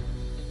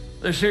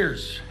 This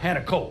here's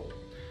Hannah Cole.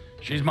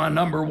 She's my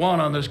 #1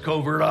 on this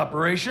covert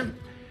operation.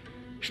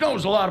 She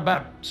knows a lot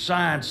about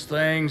science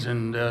things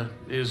and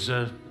is,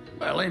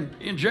 well,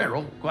 in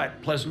general,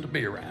 quite pleasant to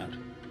be around.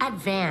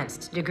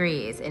 Advanced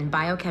degrees in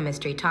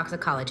biochemistry,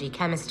 toxicology,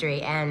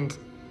 chemistry, and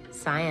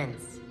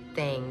science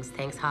things.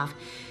 Thanks, Hoff.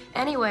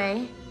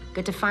 Anyway,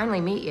 good to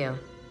finally meet you.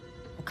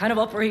 What kind of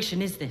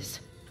operation is this?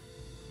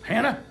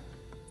 Hannah?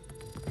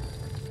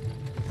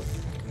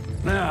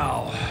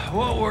 Now,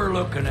 what we're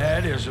looking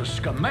at is a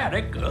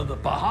schematic of the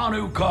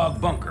Pahanu Cog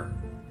bunker,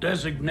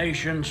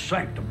 designation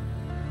Sanctum.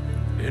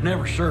 It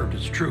never served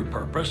its true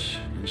purpose,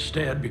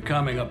 instead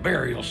becoming a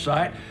burial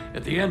site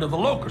at the end of the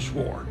Locust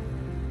War.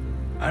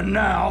 And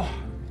now,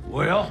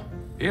 well,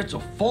 it's a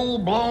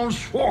full-blown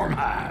swarm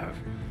hive.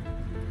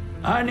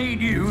 I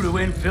need you to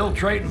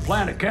infiltrate and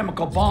plant a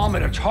chemical bomb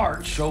at its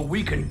heart so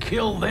we can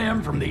kill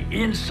them from the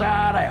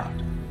inside out.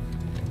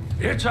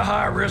 It's a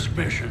high-risk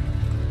mission.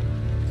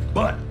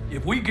 But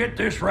if we get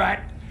this right,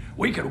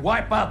 we could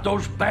wipe out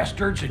those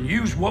bastards and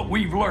use what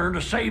we've learned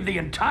to save the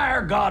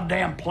entire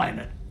goddamn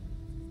planet.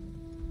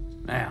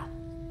 Now,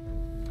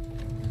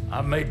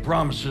 I've made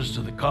promises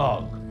to the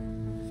COG.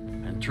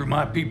 And through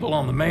my people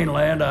on the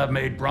mainland, I've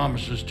made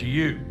promises to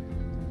you.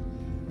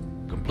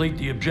 Complete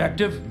the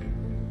objective,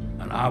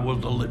 and I will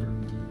deliver.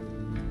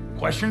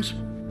 Questions?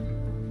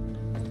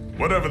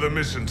 Whatever the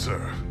mission,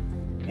 sir,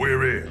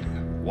 we're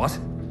in. What?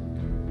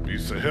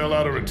 Beats the hell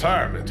out of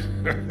retirement.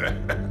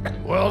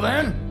 Well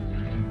then,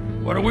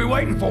 what are we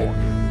waiting for?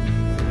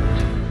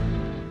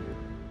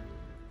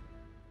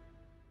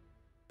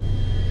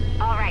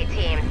 All right,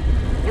 team.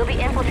 You'll be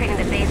infiltrating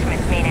the base from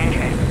its main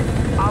entrance.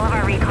 All of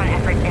our recon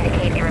efforts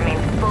indicate it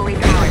remains fully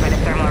powered by the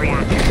thermal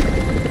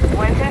reactor.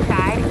 Once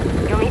inside,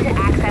 you'll need to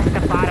access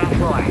the bottom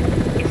floor.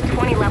 It's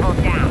 20 levels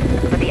down,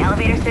 but the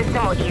elevator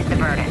system will ease the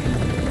burden.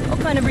 What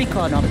kind of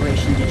recon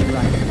operation did you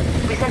run?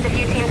 We sent a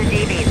few teams of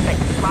DBs,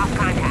 but lost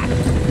contact.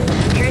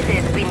 Truth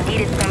is, we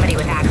needed somebody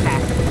with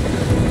access.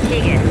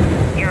 Keegan,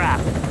 you're up.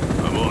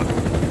 I'm on.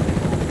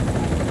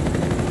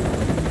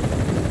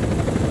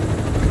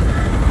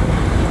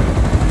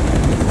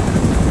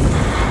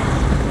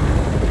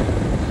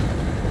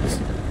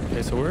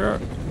 Okay, so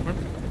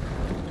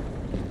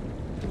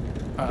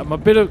I'm a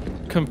bit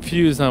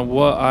confused on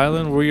what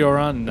island we are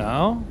on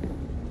now.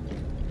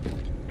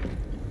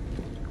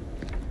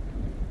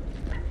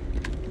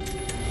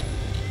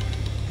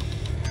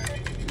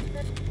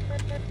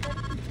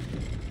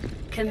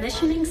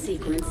 Commissioning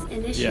sequence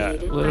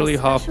initiated. Yeah, literally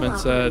by Hoffman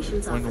Special said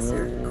Operations when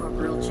Officer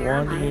Corporal one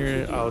Jeremiah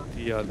ear Keegan. out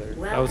the other.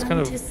 I was Welcome kind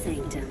of to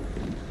Sanctum.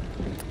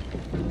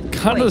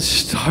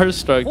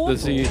 starstruck to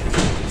see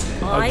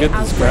how I good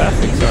these outran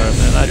graphics are,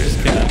 man. I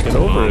just can't get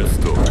over it.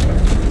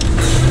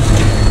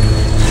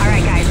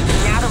 Alright guys,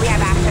 now that we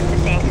have access to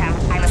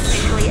Sanctum, I'm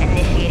officially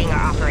initiating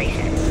our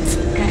operation.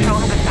 Control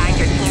has assigned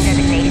your team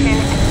designation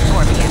as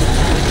Scorpio.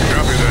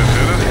 Copy that,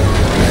 Hannah.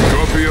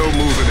 Scorpio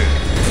moving in.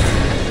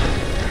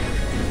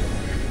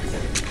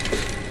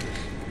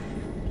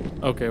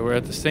 Okay, we're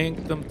at the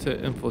Sanctum to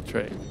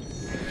infiltrate.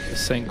 The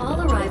Sanctum.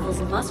 All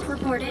arrivals must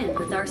report in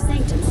with our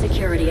Sanctum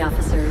security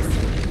officers.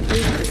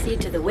 Please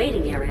proceed to the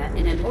waiting area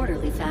in an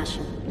orderly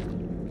fashion.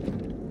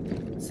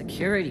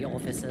 Security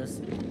officers.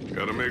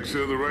 Gotta make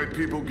sure the right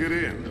people get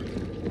in.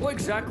 What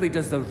exactly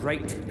does the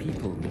right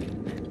people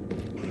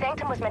mean?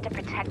 Sanctum was meant to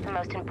protect the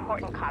most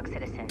important COG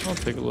citizens. I'll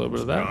take a little bit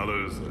of that.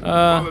 Scholars and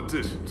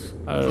politicians.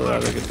 I'd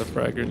rather get the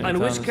frag grenade. And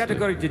which honestly.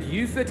 category did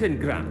you fit in,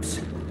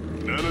 Gramps?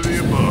 None of the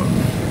above.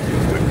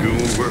 Just a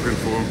goon working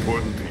for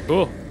important people.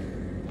 Cool.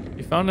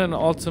 You found an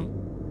ultimate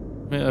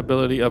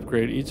ability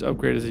upgrade. Each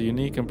upgrade is a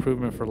unique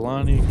improvement for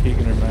Lonnie,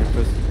 Keegan, or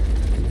Magnus.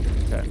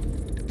 Okay.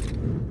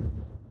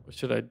 What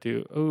should I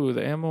do? Oh,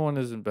 the ammo one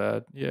isn't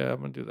bad. Yeah,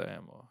 I'm gonna do the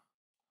ammo.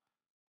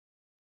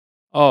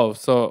 Oh,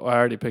 so I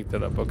already picked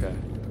it up. Okay,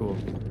 cool.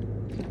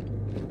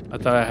 I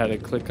thought I had to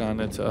click on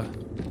it to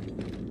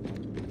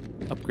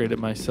upgrade it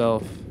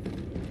myself.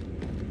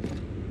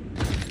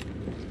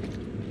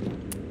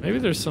 Maybe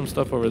there's some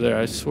stuff over there,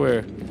 I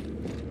swear.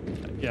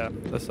 Yeah,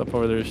 that stuff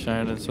over there is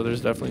shining, so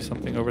there's definitely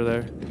something over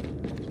there.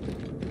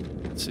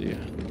 Let's see.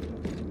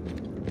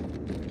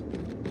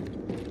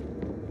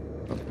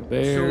 Nothing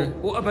there. So,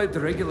 what about the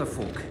regular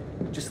folk?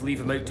 Just leave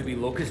them out to be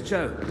locust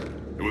chow?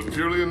 It was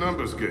purely a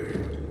numbers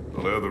game.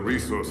 Allow the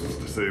resources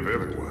to save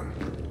everyone.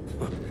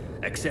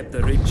 Except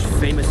the rich,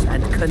 famous,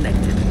 and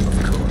connected,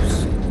 of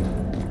course.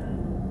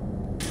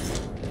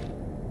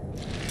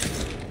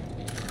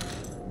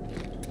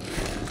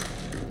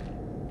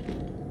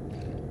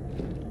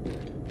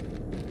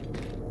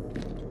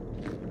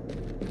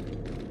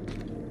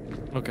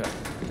 Okay.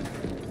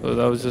 So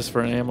that was just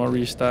for an ammo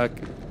restock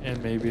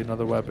and maybe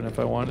another weapon if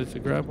I wanted to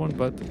grab one,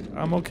 but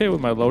I'm okay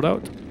with my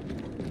loadout.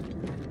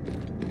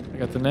 I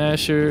got the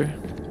Nasher,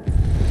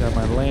 got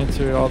my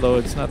Lancer, although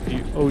it's not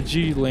the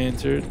OG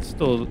Lancer, it's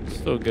still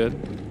good.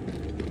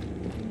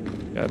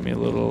 Got me a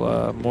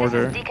little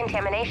mortar. This is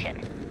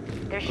decontamination.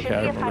 There should Okay,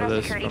 I be a remember final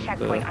this security from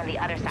checkpoint the on the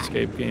other side.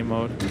 escape game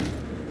mode.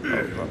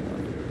 Oh,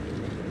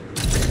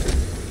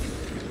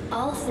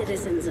 All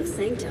citizens of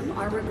Sanctum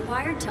are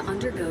required to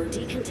undergo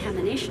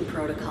decontamination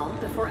protocol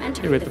before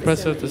entering hey, we have the to press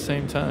it at facility. the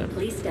same time,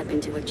 Please step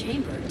into a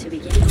chamber to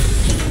begin.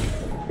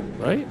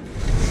 right?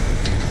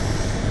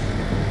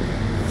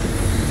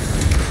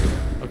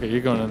 Okay, you're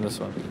going in this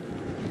one.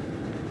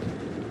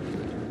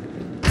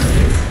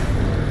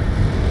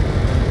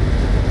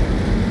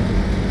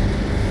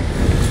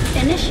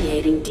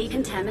 Initiating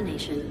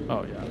decontamination.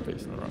 Oh yeah, I'm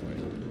facing the wrong way.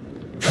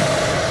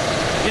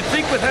 You'd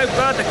think with how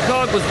bad the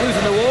COG was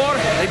losing the war,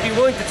 they'd be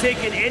willing to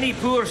take in any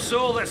poor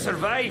soul that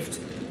survived.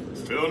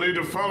 Still need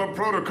to follow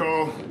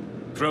protocol.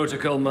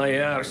 Protocol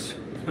my arse.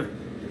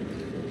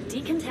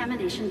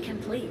 Decontamination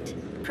complete.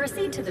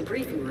 Proceed to the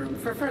briefing room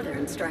for further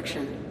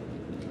instruction.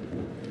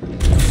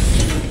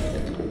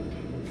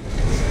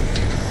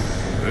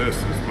 This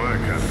is my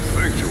kind of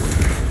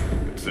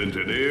sanctuary. It's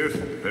engineered,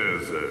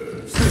 has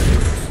there's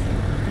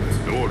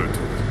an order to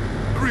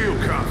it. Real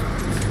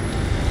confidence.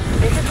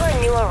 This is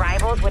where new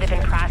arrivals would have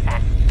been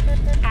processed.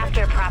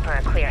 After proper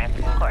clearance,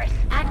 of course.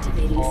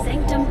 Activating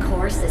Sanctum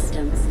core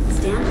systems.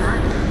 Stand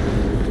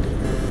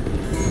by.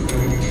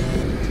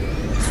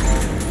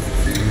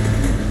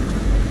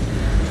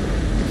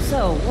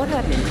 So, what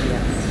happened here?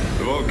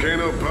 The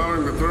volcano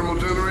powering the thermal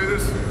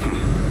generators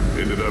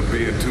ended up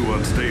being too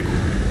unstable.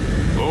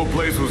 whole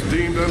place was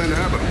deemed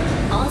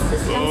uninhabitable. All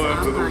systems So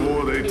after the online.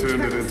 war, they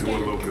turned it Internal into a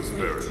scanning locust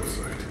complete. burial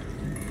site.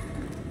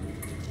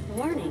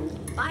 Warning,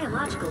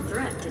 biological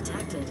threat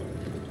detected.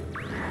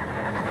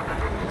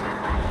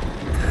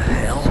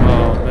 Hell.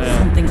 Oh man.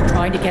 Something's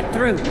trying to get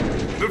through.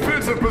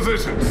 Defensive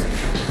positions.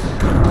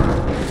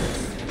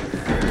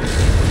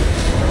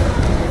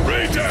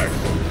 Reject!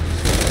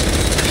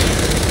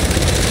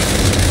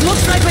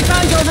 Looks like we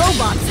found your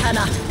robots,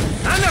 Hannah.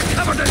 And they're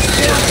covered in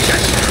shit!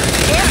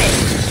 Damn it!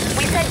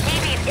 We sent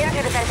DBs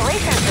into the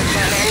ventilation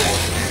system and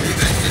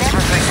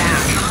never went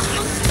down.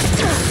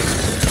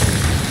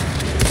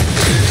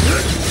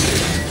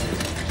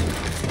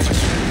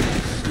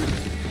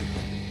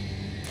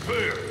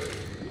 Clear.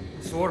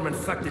 Swarm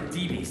infected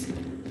DBs.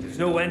 There's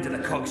no end to the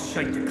cog's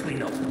shite to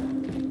clean up.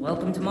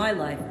 Welcome to my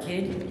life,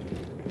 kid.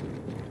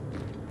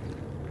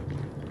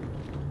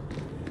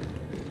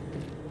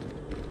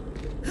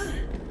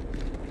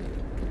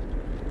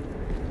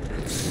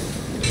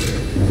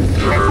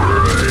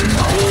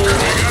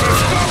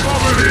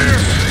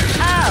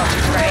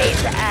 Oh, right.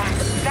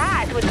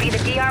 That would be the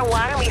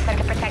DR-1 we sent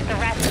to protect the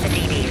rest of the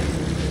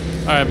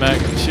DBs. Alright, Mac,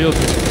 shield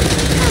me.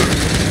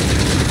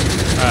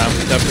 Alright, I'm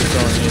definitely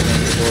throwing these in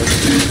the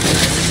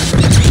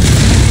board.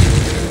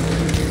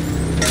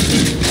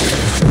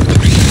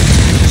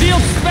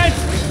 Shield spent!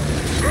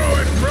 Throw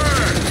it,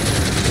 Brad!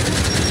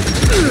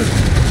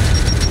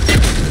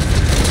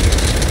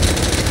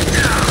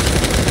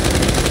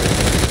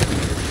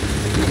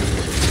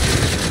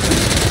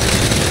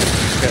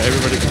 Okay,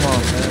 everybody come on,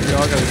 man. We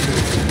all gotta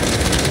shoot.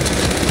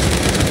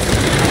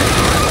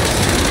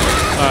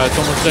 Alright, it's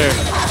almost there.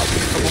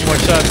 Couple more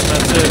shots and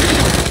that's it.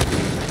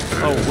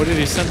 Oh, what did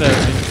he send at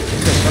me? He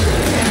said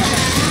nothing.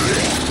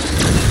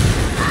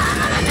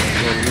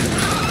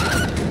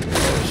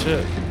 Oh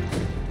shit.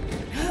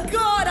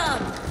 Got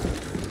him!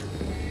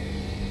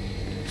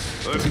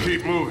 Let's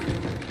keep moving.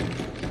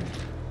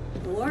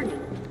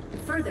 Warning,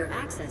 further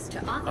access to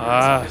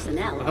authorized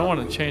personnel. I don't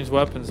want to change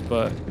weapons,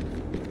 but I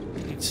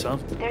need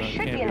something. There I should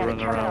can't be be another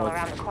running terminal around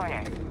around with the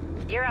corner.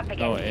 You're up against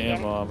no Egan.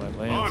 ammo on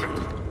my On lance.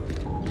 it.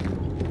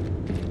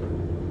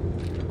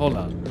 Hold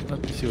on. Let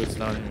me see what's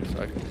down here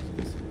so I can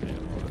get some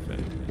ammo if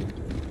anything.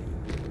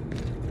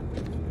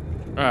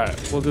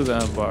 Alright, we'll do the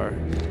M bar.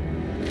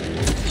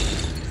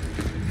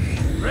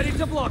 Ready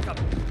to block them.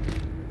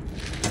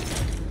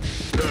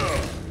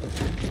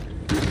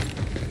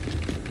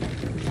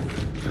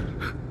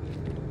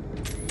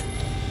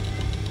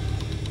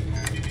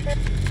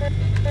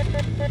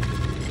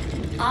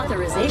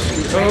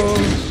 Authorization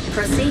granted.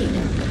 Proceed.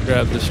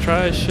 Grab this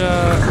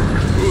tri-shot.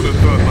 Who'd have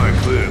thought my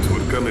clearance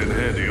would come in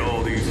handy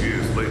all these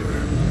years later?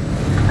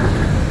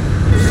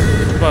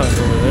 Button's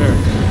over there.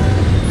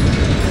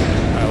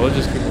 Alright, we'll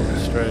just keep moving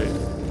straight.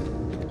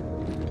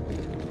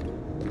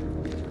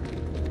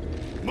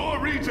 More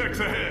rejects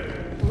ahead!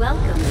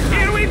 Welcome.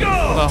 Here we go!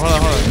 Hold on, hold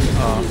on, hold on.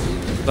 Oh,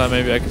 thought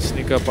maybe I could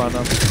sneak up on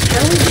them.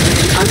 Showing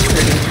you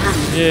uncertain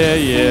times.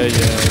 Yeah.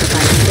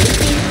 Provide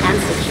safety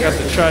and security. Got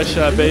the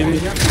tri-shot, baby. You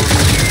and your family.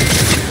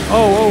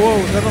 Whoa.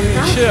 That don't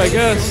mean shit, I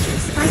guess.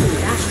 Fighting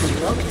back the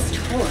locust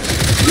horde.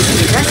 You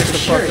can rest the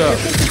assured fuck up.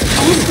 that this is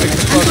only a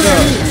fuck temporary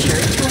up.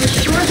 measure to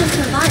ensure the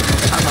survival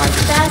of our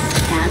best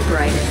and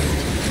brightest.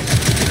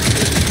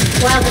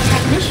 While the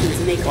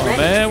technicians make Oh ready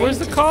man, where's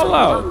the stages call for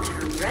out?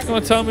 long-term You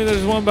wanna tell me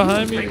there's one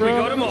behind me, Think we got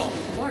bro? them all.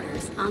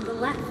 Quarters on the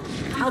left.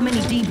 How many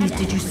DBs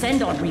did you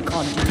send on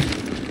recon duty?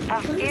 A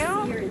Please see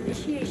your few?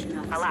 initiation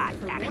officer A lot,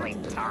 for more actually.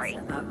 details Sorry.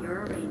 about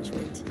your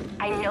arrangement.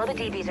 I know the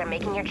DBs are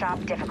making your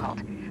job difficult,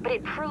 but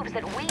it proves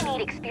that we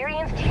need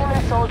experienced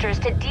human soldiers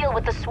to deal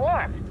with the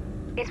swarm.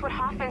 It's what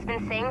Hoffman's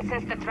been saying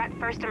since the threat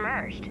first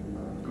emerged.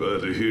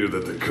 Glad to hear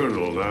that the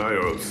Colonel and I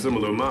are of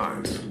similar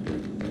minds.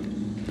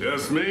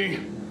 Yes, me?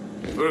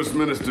 First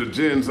Minister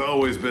Jin's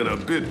always been a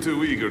bit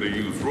too eager to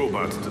use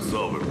robots to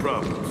solve her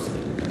problems.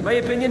 My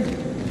opinion,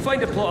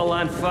 find a plot of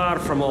land far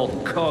from all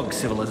cog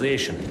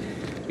civilization.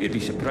 You'd be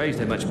surprised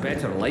how much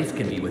better life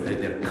can be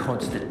without their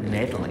constant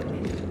meddling.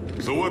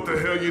 So what the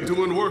hell you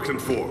doing working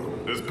for?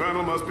 This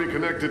panel must be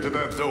connected to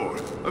that door.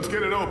 Let's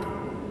get it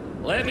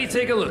open. Let me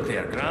take a look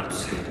there,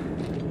 Gramps.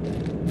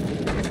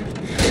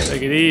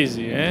 Take it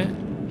easy, eh?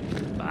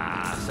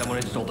 Ah, someone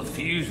installed a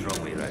fuse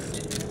wrong way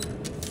round.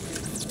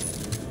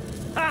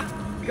 Ah,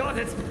 got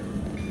it!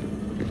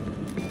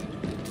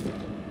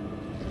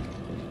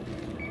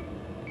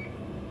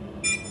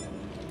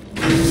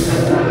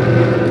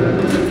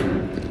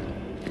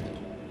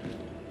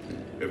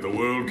 If the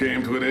world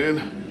came to an end,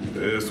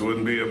 this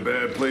wouldn't be a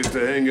bad place to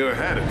hang your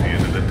hat at the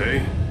end of the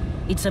day.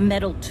 It's a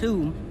metal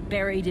tomb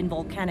buried in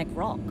volcanic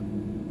rock.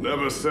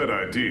 Never said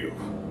ideal.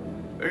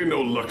 Ain't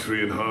no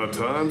luxury in hard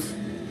times.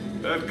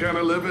 That kind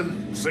of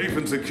living, safe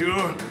and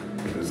secure,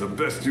 is the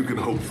best you can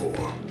hope for.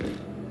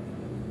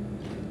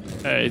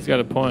 Hey, he's got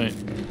a point.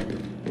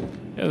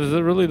 Yeah, this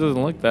really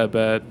doesn't look that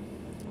bad.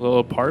 A little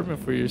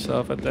apartment for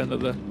yourself at the end of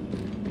the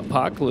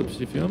apocalypse,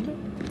 you feel me?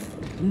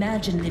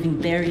 Imagine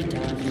living buried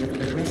down here for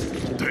the rest of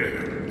your life.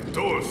 Damn, the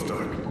door's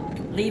stuck.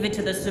 Leave it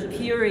to the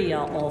superior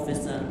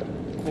officer,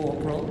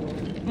 Corporal.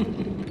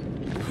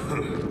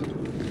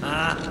 I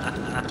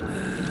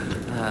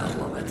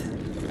love it.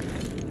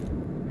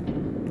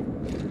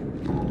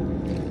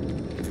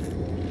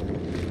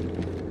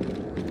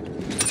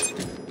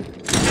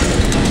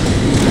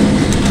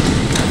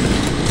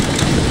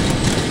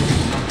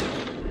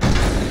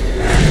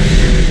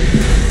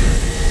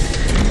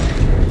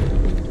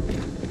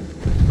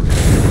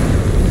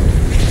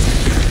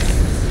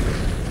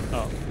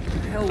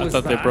 I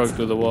thought they broke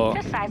through the wall.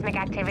 Just seismic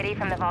activity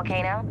from the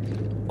volcano.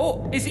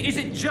 Oh, is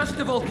it just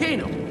the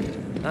volcano?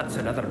 That's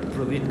another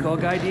brilliant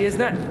COG idea,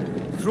 isn't it?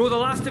 Throw the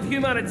last of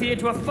humanity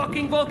into a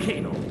fucking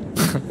volcano.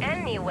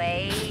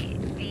 Anyway,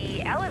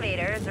 the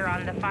elevators are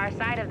on the far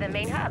side of the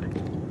main hub.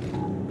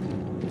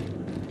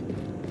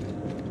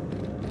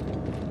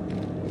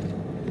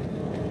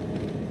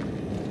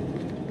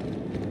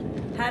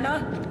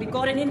 Hannah, we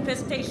got an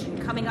infestation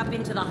coming up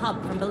into the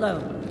hub from below.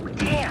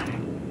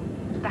 Damn!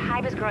 The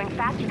hive is growing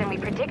faster than we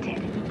predicted.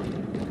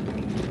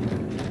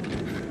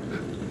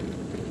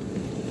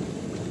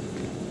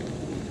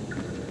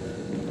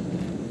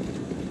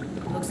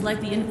 Looks like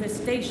the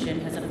infestation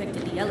has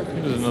affected the There's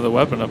elevators. another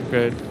weapon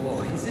upgrade.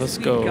 Oh, is this Let's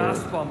wee go.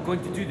 gas bomb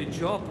going to do the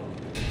job?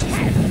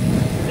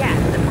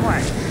 Yes, of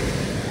course.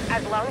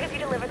 As long as you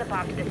deliver the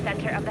bomb to the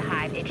center of the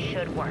hive, it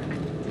should work.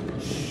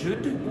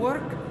 Should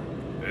work?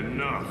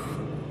 Enough.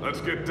 Let's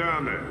get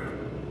down there.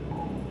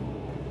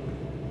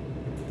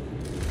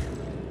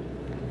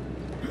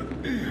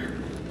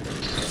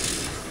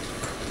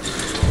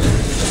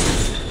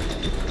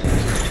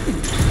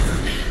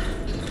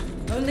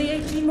 Only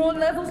 18 more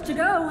levels to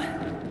go.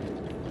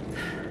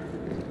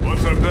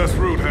 What's our best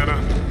route,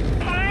 Hannah?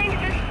 Find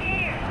the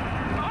stairs!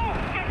 Oh,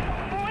 and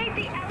avoid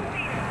the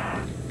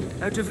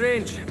elevator! Out of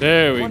range.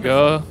 There we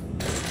Wonderful.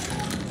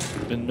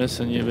 go. Been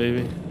missing you,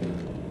 baby.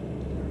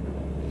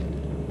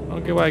 I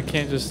don't get why I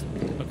can't just...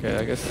 Okay,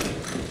 I guess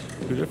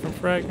 2 different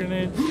frag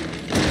grenades.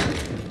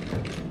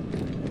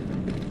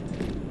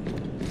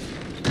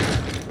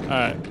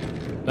 Alright.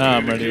 Now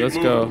I'm ready. Let's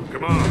go.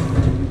 Come on.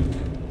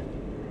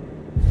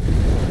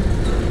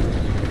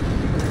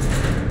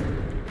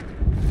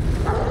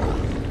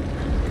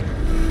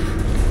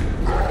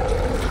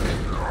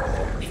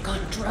 We've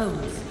got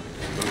drones.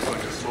 Looks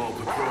like a small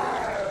patrol.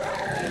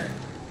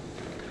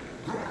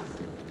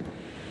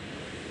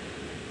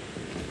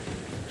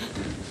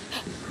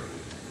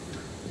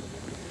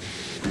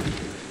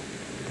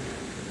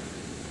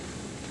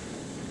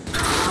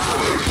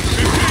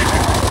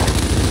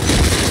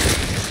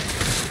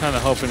 Kind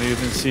of hoping he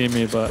didn't see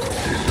me, but...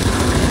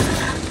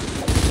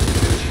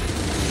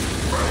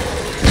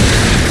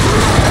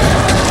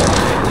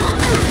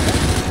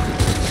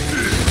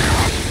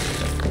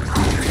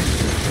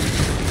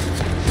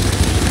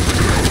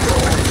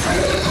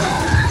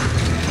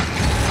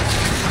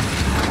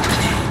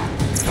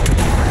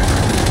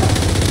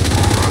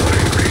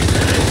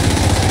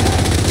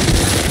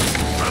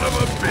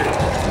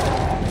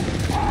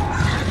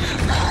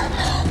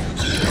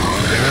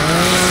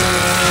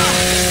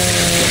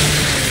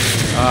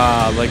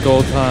 like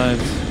old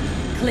times.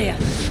 Clear.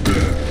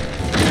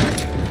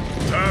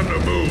 Time to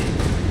move.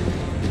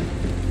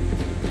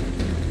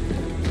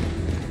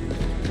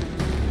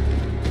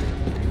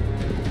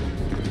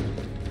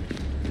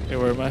 Hey,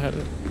 where am I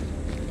headed?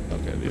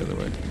 Okay, the other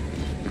way.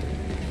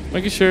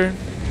 Making sure.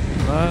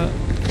 Not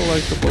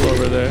collectible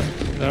over there.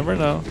 You never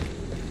know.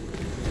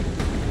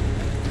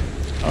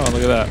 Oh,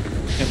 look at that.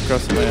 Came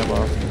across the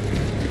ammo.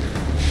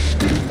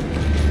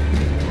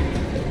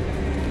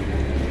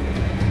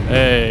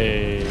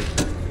 Hey.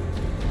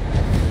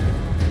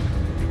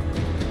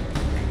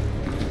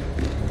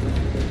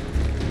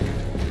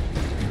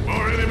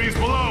 More enemies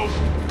below.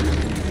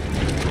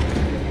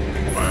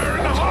 Fire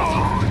in the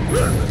hole.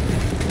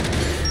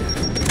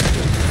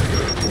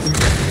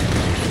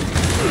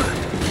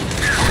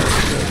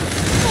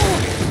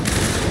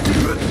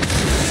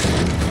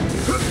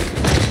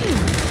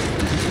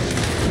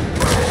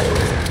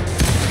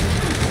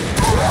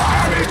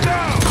 Enemy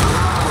down.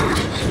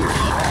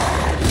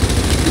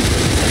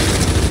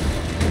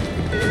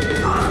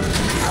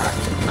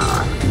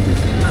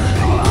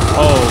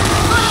 Oh,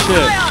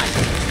 shit.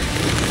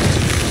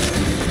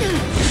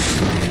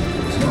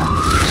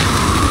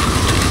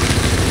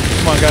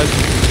 Come on, guys.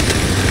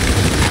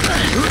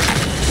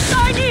 I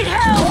need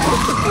help!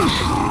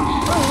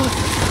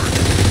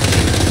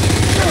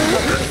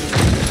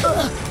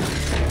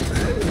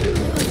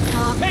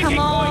 Oh, come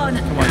on!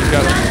 Come on, you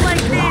gotta, Not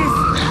like this!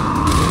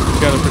 you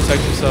gotta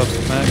protect yourself,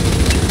 Max.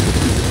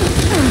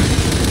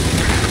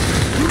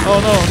 Oh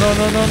no, no,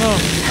 no, no, no.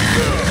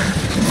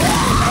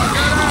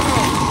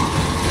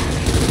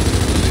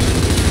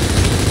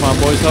 Come on,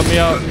 boys, help me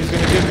out. He's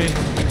gonna get me.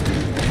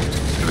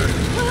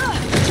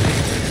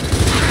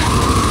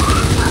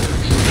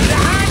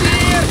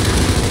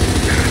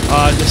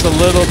 Just a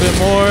little bit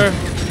more.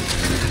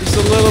 Just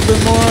a little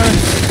bit more.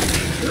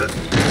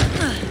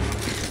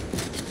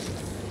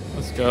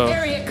 Let's go.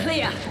 Area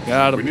clear.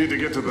 Got We him. need to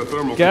get to the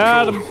thermal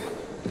Got control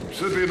room.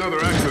 Should be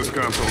another access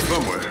console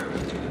somewhere.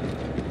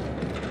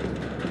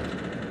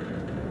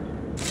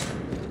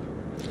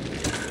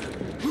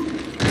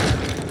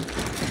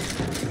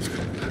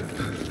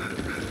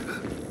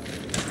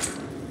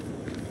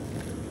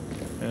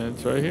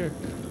 it's right here.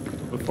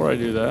 Before I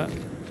do that,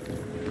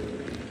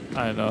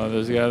 I know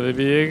there's gotta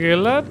be a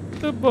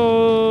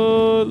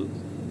collectible.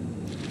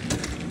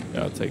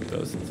 Yeah, I'll take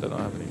those since I don't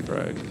have any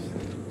frags.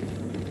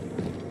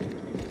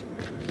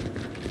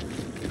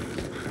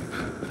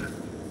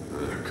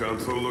 The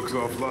console looks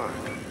offline.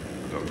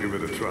 I'll give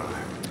it a try.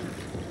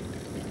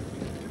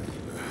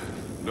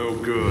 No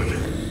good.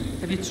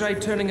 Have you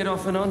tried turning it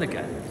off and on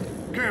again?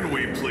 Can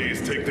we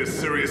please take this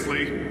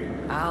seriously?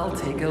 I'll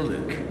take a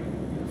look.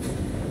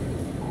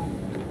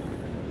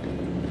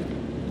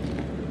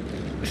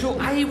 So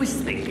I was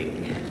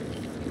thinking,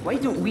 why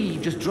don't we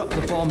just drop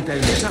the bomb down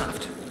the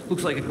shaft?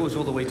 Looks like it goes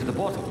all the way to the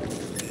bottom.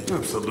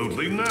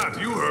 Absolutely not.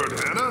 You heard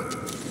Hannah.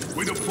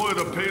 We deploy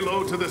the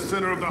payload to the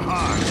center of the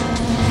hive.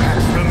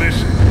 That's the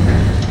mission.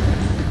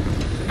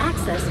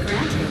 Access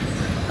granted.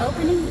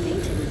 Opening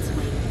maintenance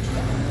wing.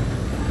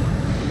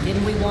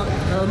 Didn't we want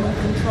thermal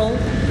control?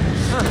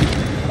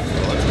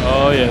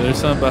 Oh yeah, there's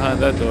something behind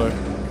that door.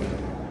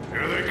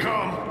 Here they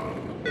come.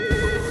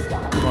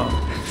 Come on.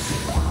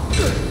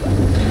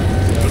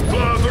 The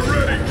claws are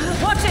ready.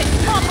 Watch it!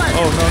 Pop us!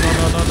 Oh no.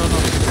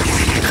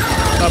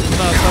 Stop him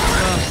now.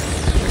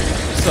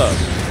 What's up?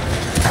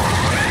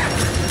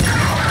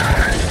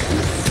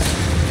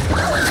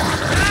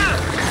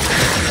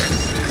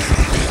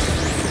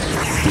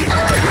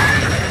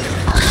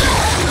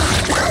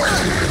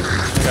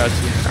 I got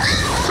you.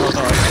 Oh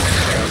no, I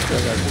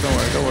got you.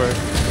 Don't worry.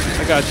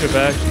 I got your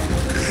back.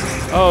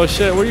 Oh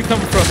shit, where you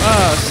coming from?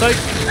 Ah, psych.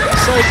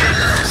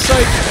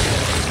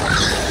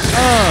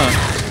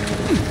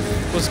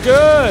 What's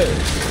good?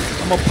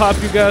 I'm gonna pop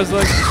you guys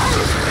like,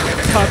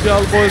 pop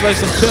y'all boys like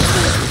some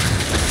pimples.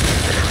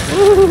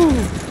 Woo!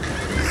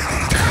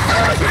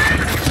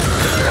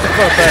 What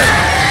about that?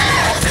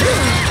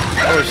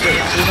 Oh shit,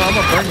 you know I'm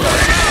gonna burn that.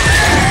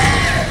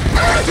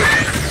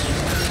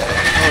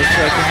 Oh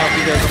shit, I can help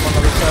you guys. I'm on the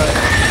other side.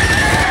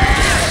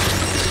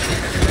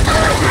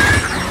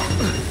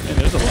 Man,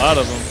 there's a lot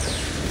of them.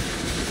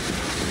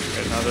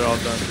 Okay, now they're all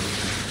done.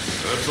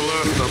 That's the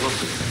last of them.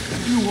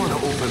 You want to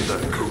open the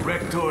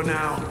correct door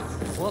now?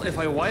 Well, if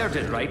I wired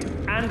it right,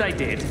 and I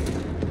did,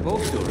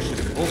 both doors should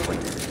have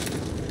opened.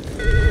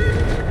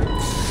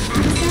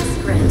 Access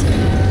granted.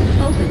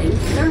 Opening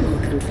thermal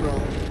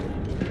control.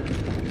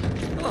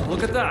 Oh,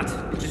 look at that.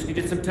 You just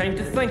needed some time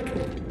to think.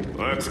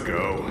 Let's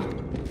go.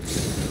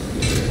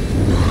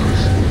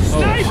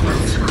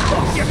 Snipers!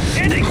 Oh, you're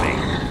kidding me!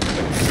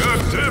 God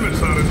damn,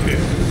 it's not in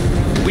here.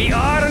 We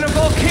are in a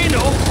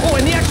volcano! Oh,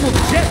 and the actual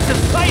jets of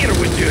fire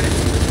would do it!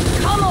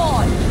 Come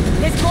on!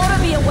 There's gotta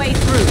be a way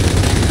through.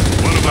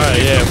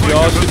 Alright, yeah, if we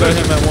all shoot at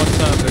him at one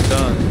time, they're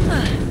done.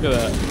 Look at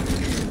that.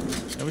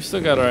 And we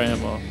still got our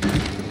ammo.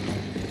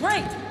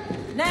 Great!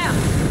 Now,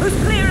 who's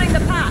clearing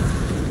the path?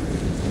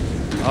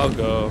 I'll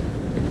go.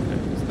 Okay,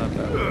 it's not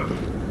that way.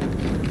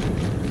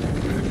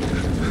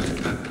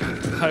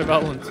 I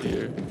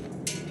volunteer.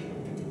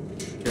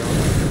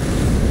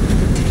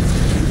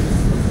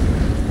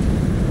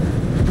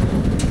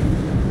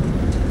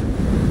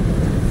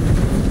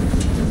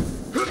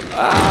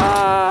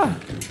 Ah!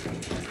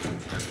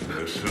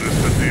 This should have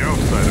sent the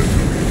outsiders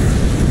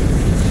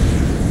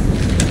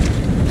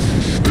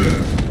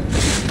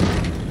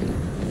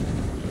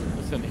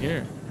What's in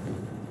here?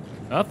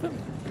 Nothing?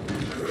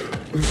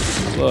 A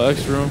little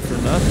extra room for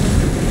nothing?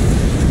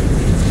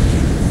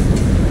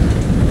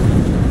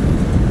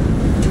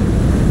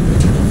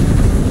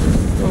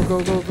 Go.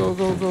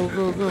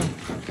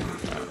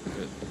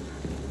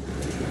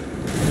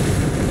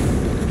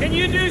 Can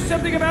you do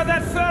something about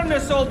that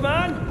furnace, old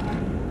man?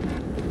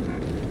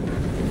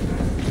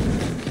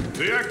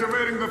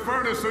 Deactivating the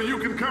furnace so you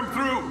can come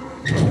through.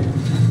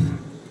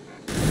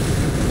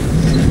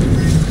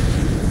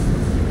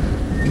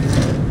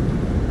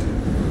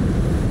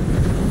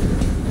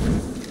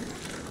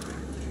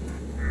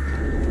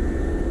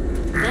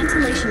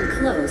 Ventilation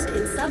closed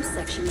in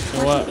subsection 28C. You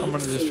know what? I'm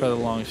gonna just try the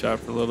long shot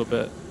for a little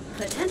bit.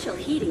 Potential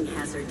heating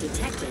hazard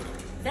detected.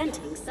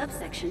 Venting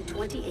subsection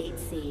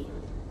 28C.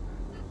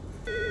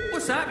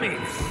 What's that mean?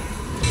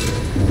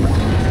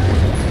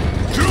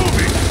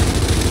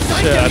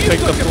 Shit, I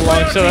picked up the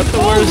long shot at the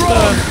worst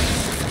time.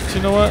 But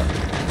you know what?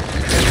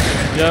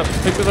 Yep,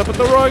 picked it up at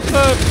the wrong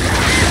time.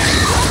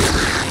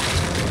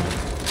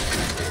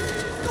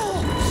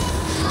 Oh,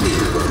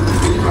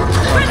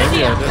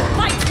 maybe I did.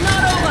 Fight's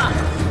not over!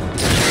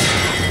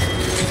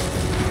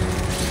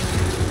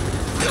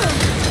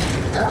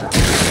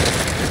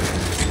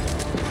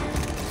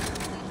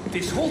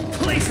 This whole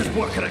place is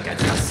working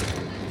against us.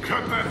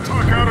 Cut that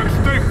talk out and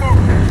stay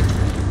focused.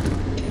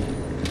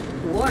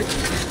 Warning.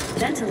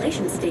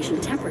 Ventilation station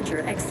temperature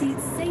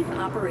exceeds safe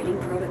operating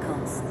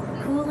protocols.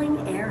 Cooling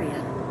area.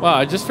 Wow,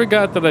 I just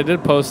forgot that I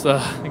did post a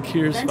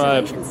Gears 5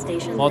 Ventilation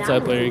station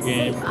multiplayer now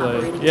within safe gameplay.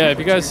 operating Yeah, if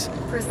you guys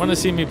temperature. want to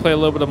see me play a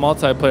little bit of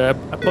multiplayer,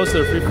 I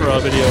posted a free-for-all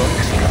video.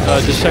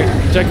 Just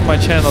check my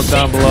channel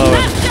down below.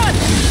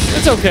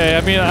 It's okay.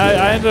 I mean,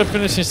 I ended up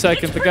finishing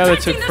second. The guy that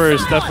took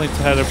first definitely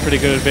had a pretty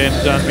good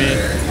advantage on me.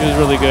 He was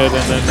really good,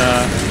 and then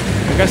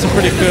I got some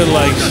pretty good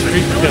like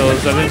streak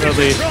kills. I didn't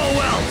really.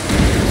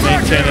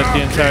 maintain it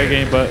the entire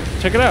game, but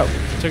check it out.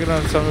 Check it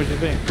out and tell me what you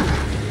think.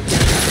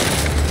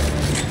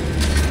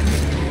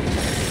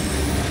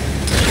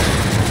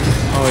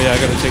 Oh yeah, I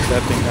gotta take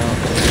that thing down.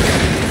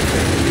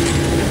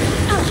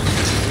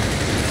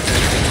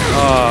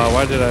 Ah,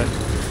 why did I?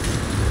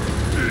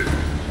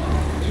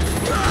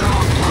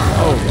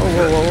 Oh, whoa,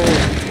 whoa, whoa,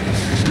 whoa.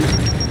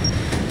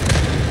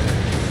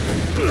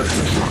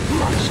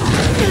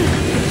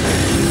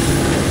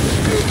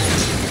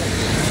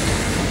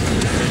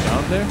 Are they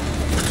down there?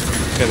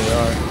 Okay, they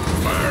are.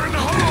 Fire in the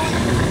hole!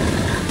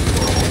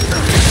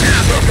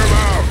 Took him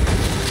out!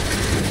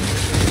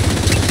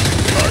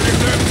 Target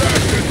that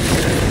bastard!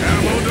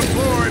 Ammo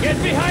deployed! Get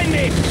behind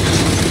me!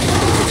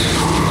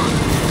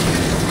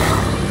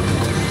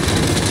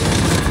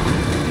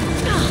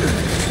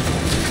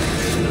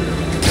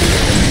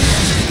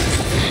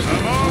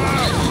 I'm all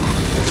out!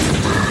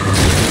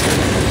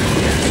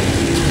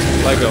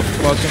 Like a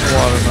fucking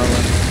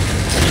watermelon.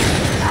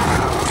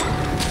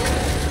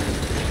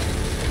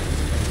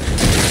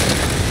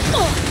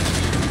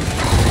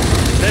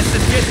 This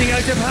is getting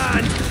out of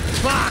hand!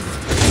 Fast!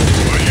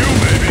 For you,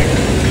 baby!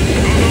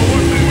 Don't know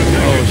what they would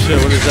think. Oh shit,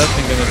 what is that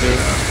thing gonna do?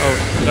 Oh,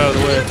 get out of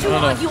the way. You two No,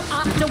 no. argue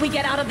up till we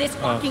get out of this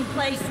fucking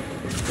place.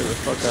 Get the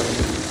fuck out of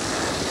here.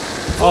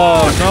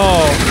 Oh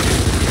no!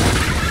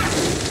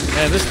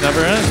 Man, this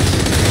never ends.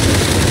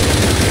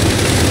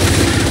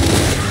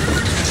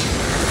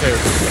 Okay,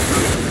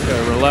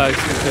 gotta relax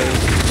because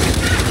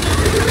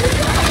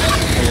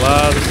a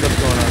lot of stuff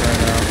going on right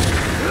now.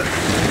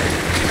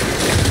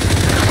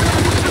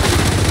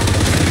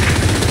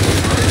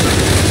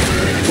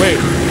 Wait. I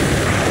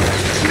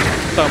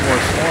thought more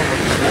storm was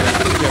here.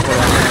 Yeah, hold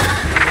on.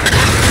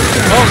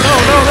 Oh no,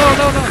 no, no,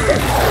 no, no!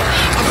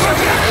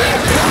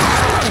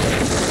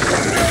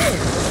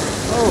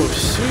 Oh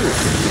shoot.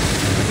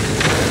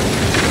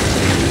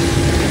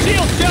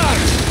 Shield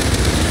charge!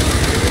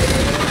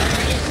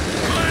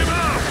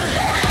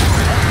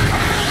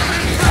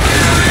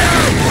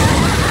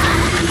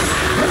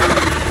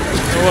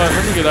 You know what?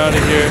 Let me get out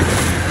of here.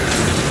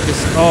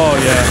 Oh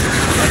yeah,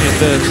 I need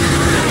this.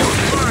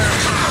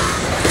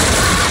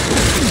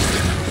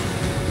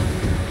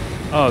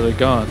 Oh, they're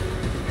gone.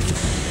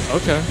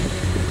 Okay.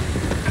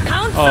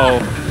 Oh,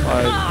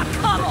 my.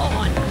 Come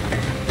on!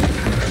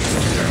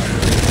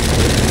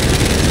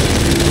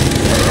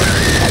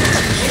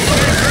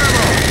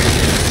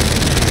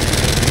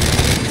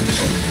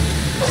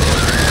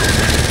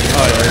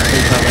 Oh yeah, this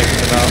dude's not making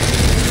it out.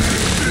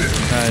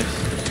 Nice.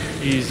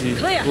 Easy.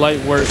 Clear.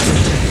 Light work.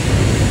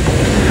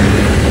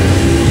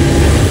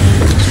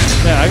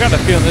 Man, I got a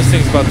feeling this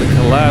thing's about to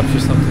collapse or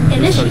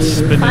something. It starts Initiate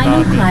spinning final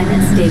on me.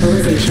 climate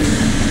stabilization.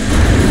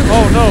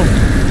 Oh no!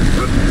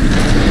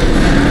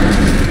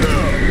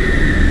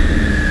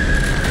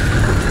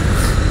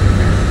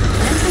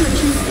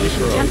 Ventilation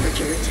station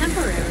temperature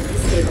temporarily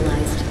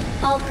stabilized.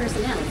 All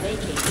personnel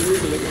vacate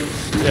immediately.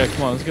 Yeah,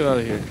 come on, let's get out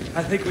of here.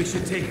 I think we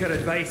should take her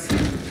advice.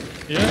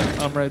 Yeah,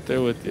 I'm right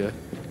there with you.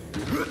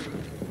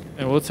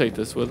 And we'll take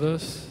this with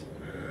us.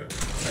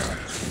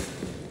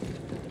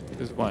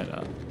 Because why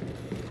not?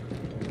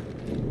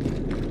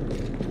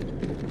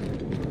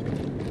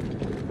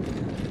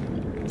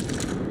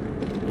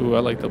 Ooh, I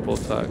like the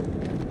bolt tack.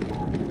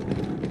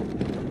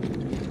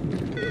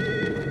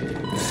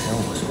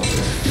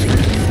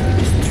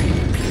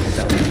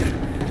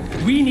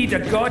 We need a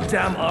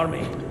goddamn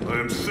army. I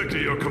am sick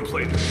of your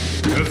complaining.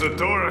 There's a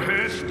door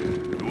ahead.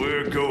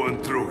 We're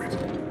going through it.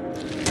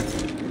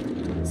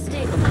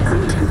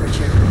 Stabilizing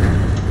temperature.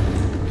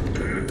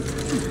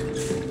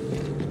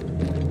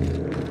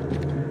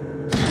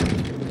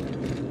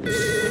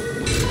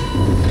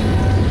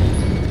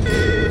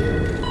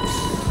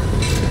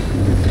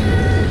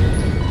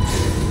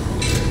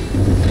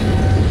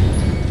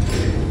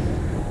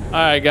 All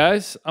right,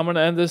 guys, I'm going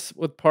to end this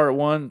with part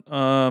one.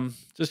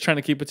 Just trying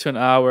to keep it to an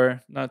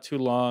hour, not too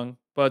long.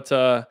 But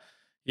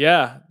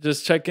yeah,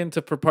 just check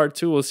into for part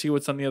two. We'll see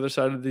what's on the other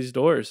side of these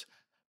doors.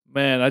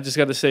 Man, I just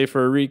got to say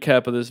for a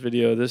recap of this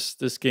video,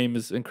 this game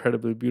is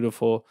incredibly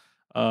beautiful.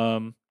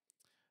 I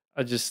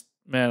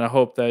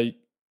hope that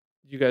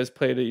you guys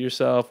played it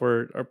yourself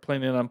or are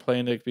planning on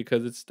playing it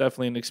because it's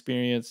definitely an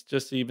experience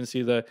just to even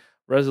see the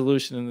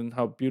resolution and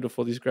how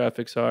beautiful these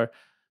graphics are.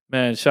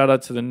 Man, shout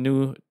out to the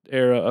new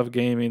era of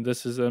gaming.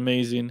 This is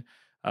amazing.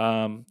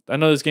 I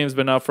know this game's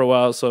been out for a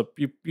while, so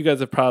you guys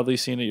have probably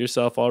seen it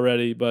yourself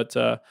already, but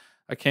I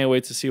can't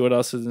wait to see what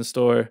else is in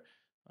store.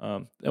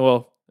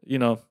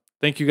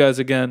 Thank you guys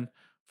again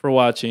for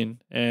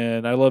watching,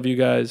 and I love you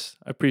guys.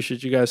 I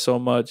appreciate you guys so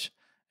much,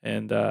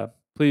 and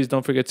please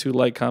don't forget to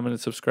like, comment, and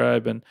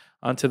subscribe, and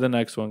on to the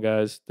next one,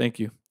 guys. Thank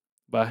you.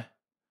 Bye.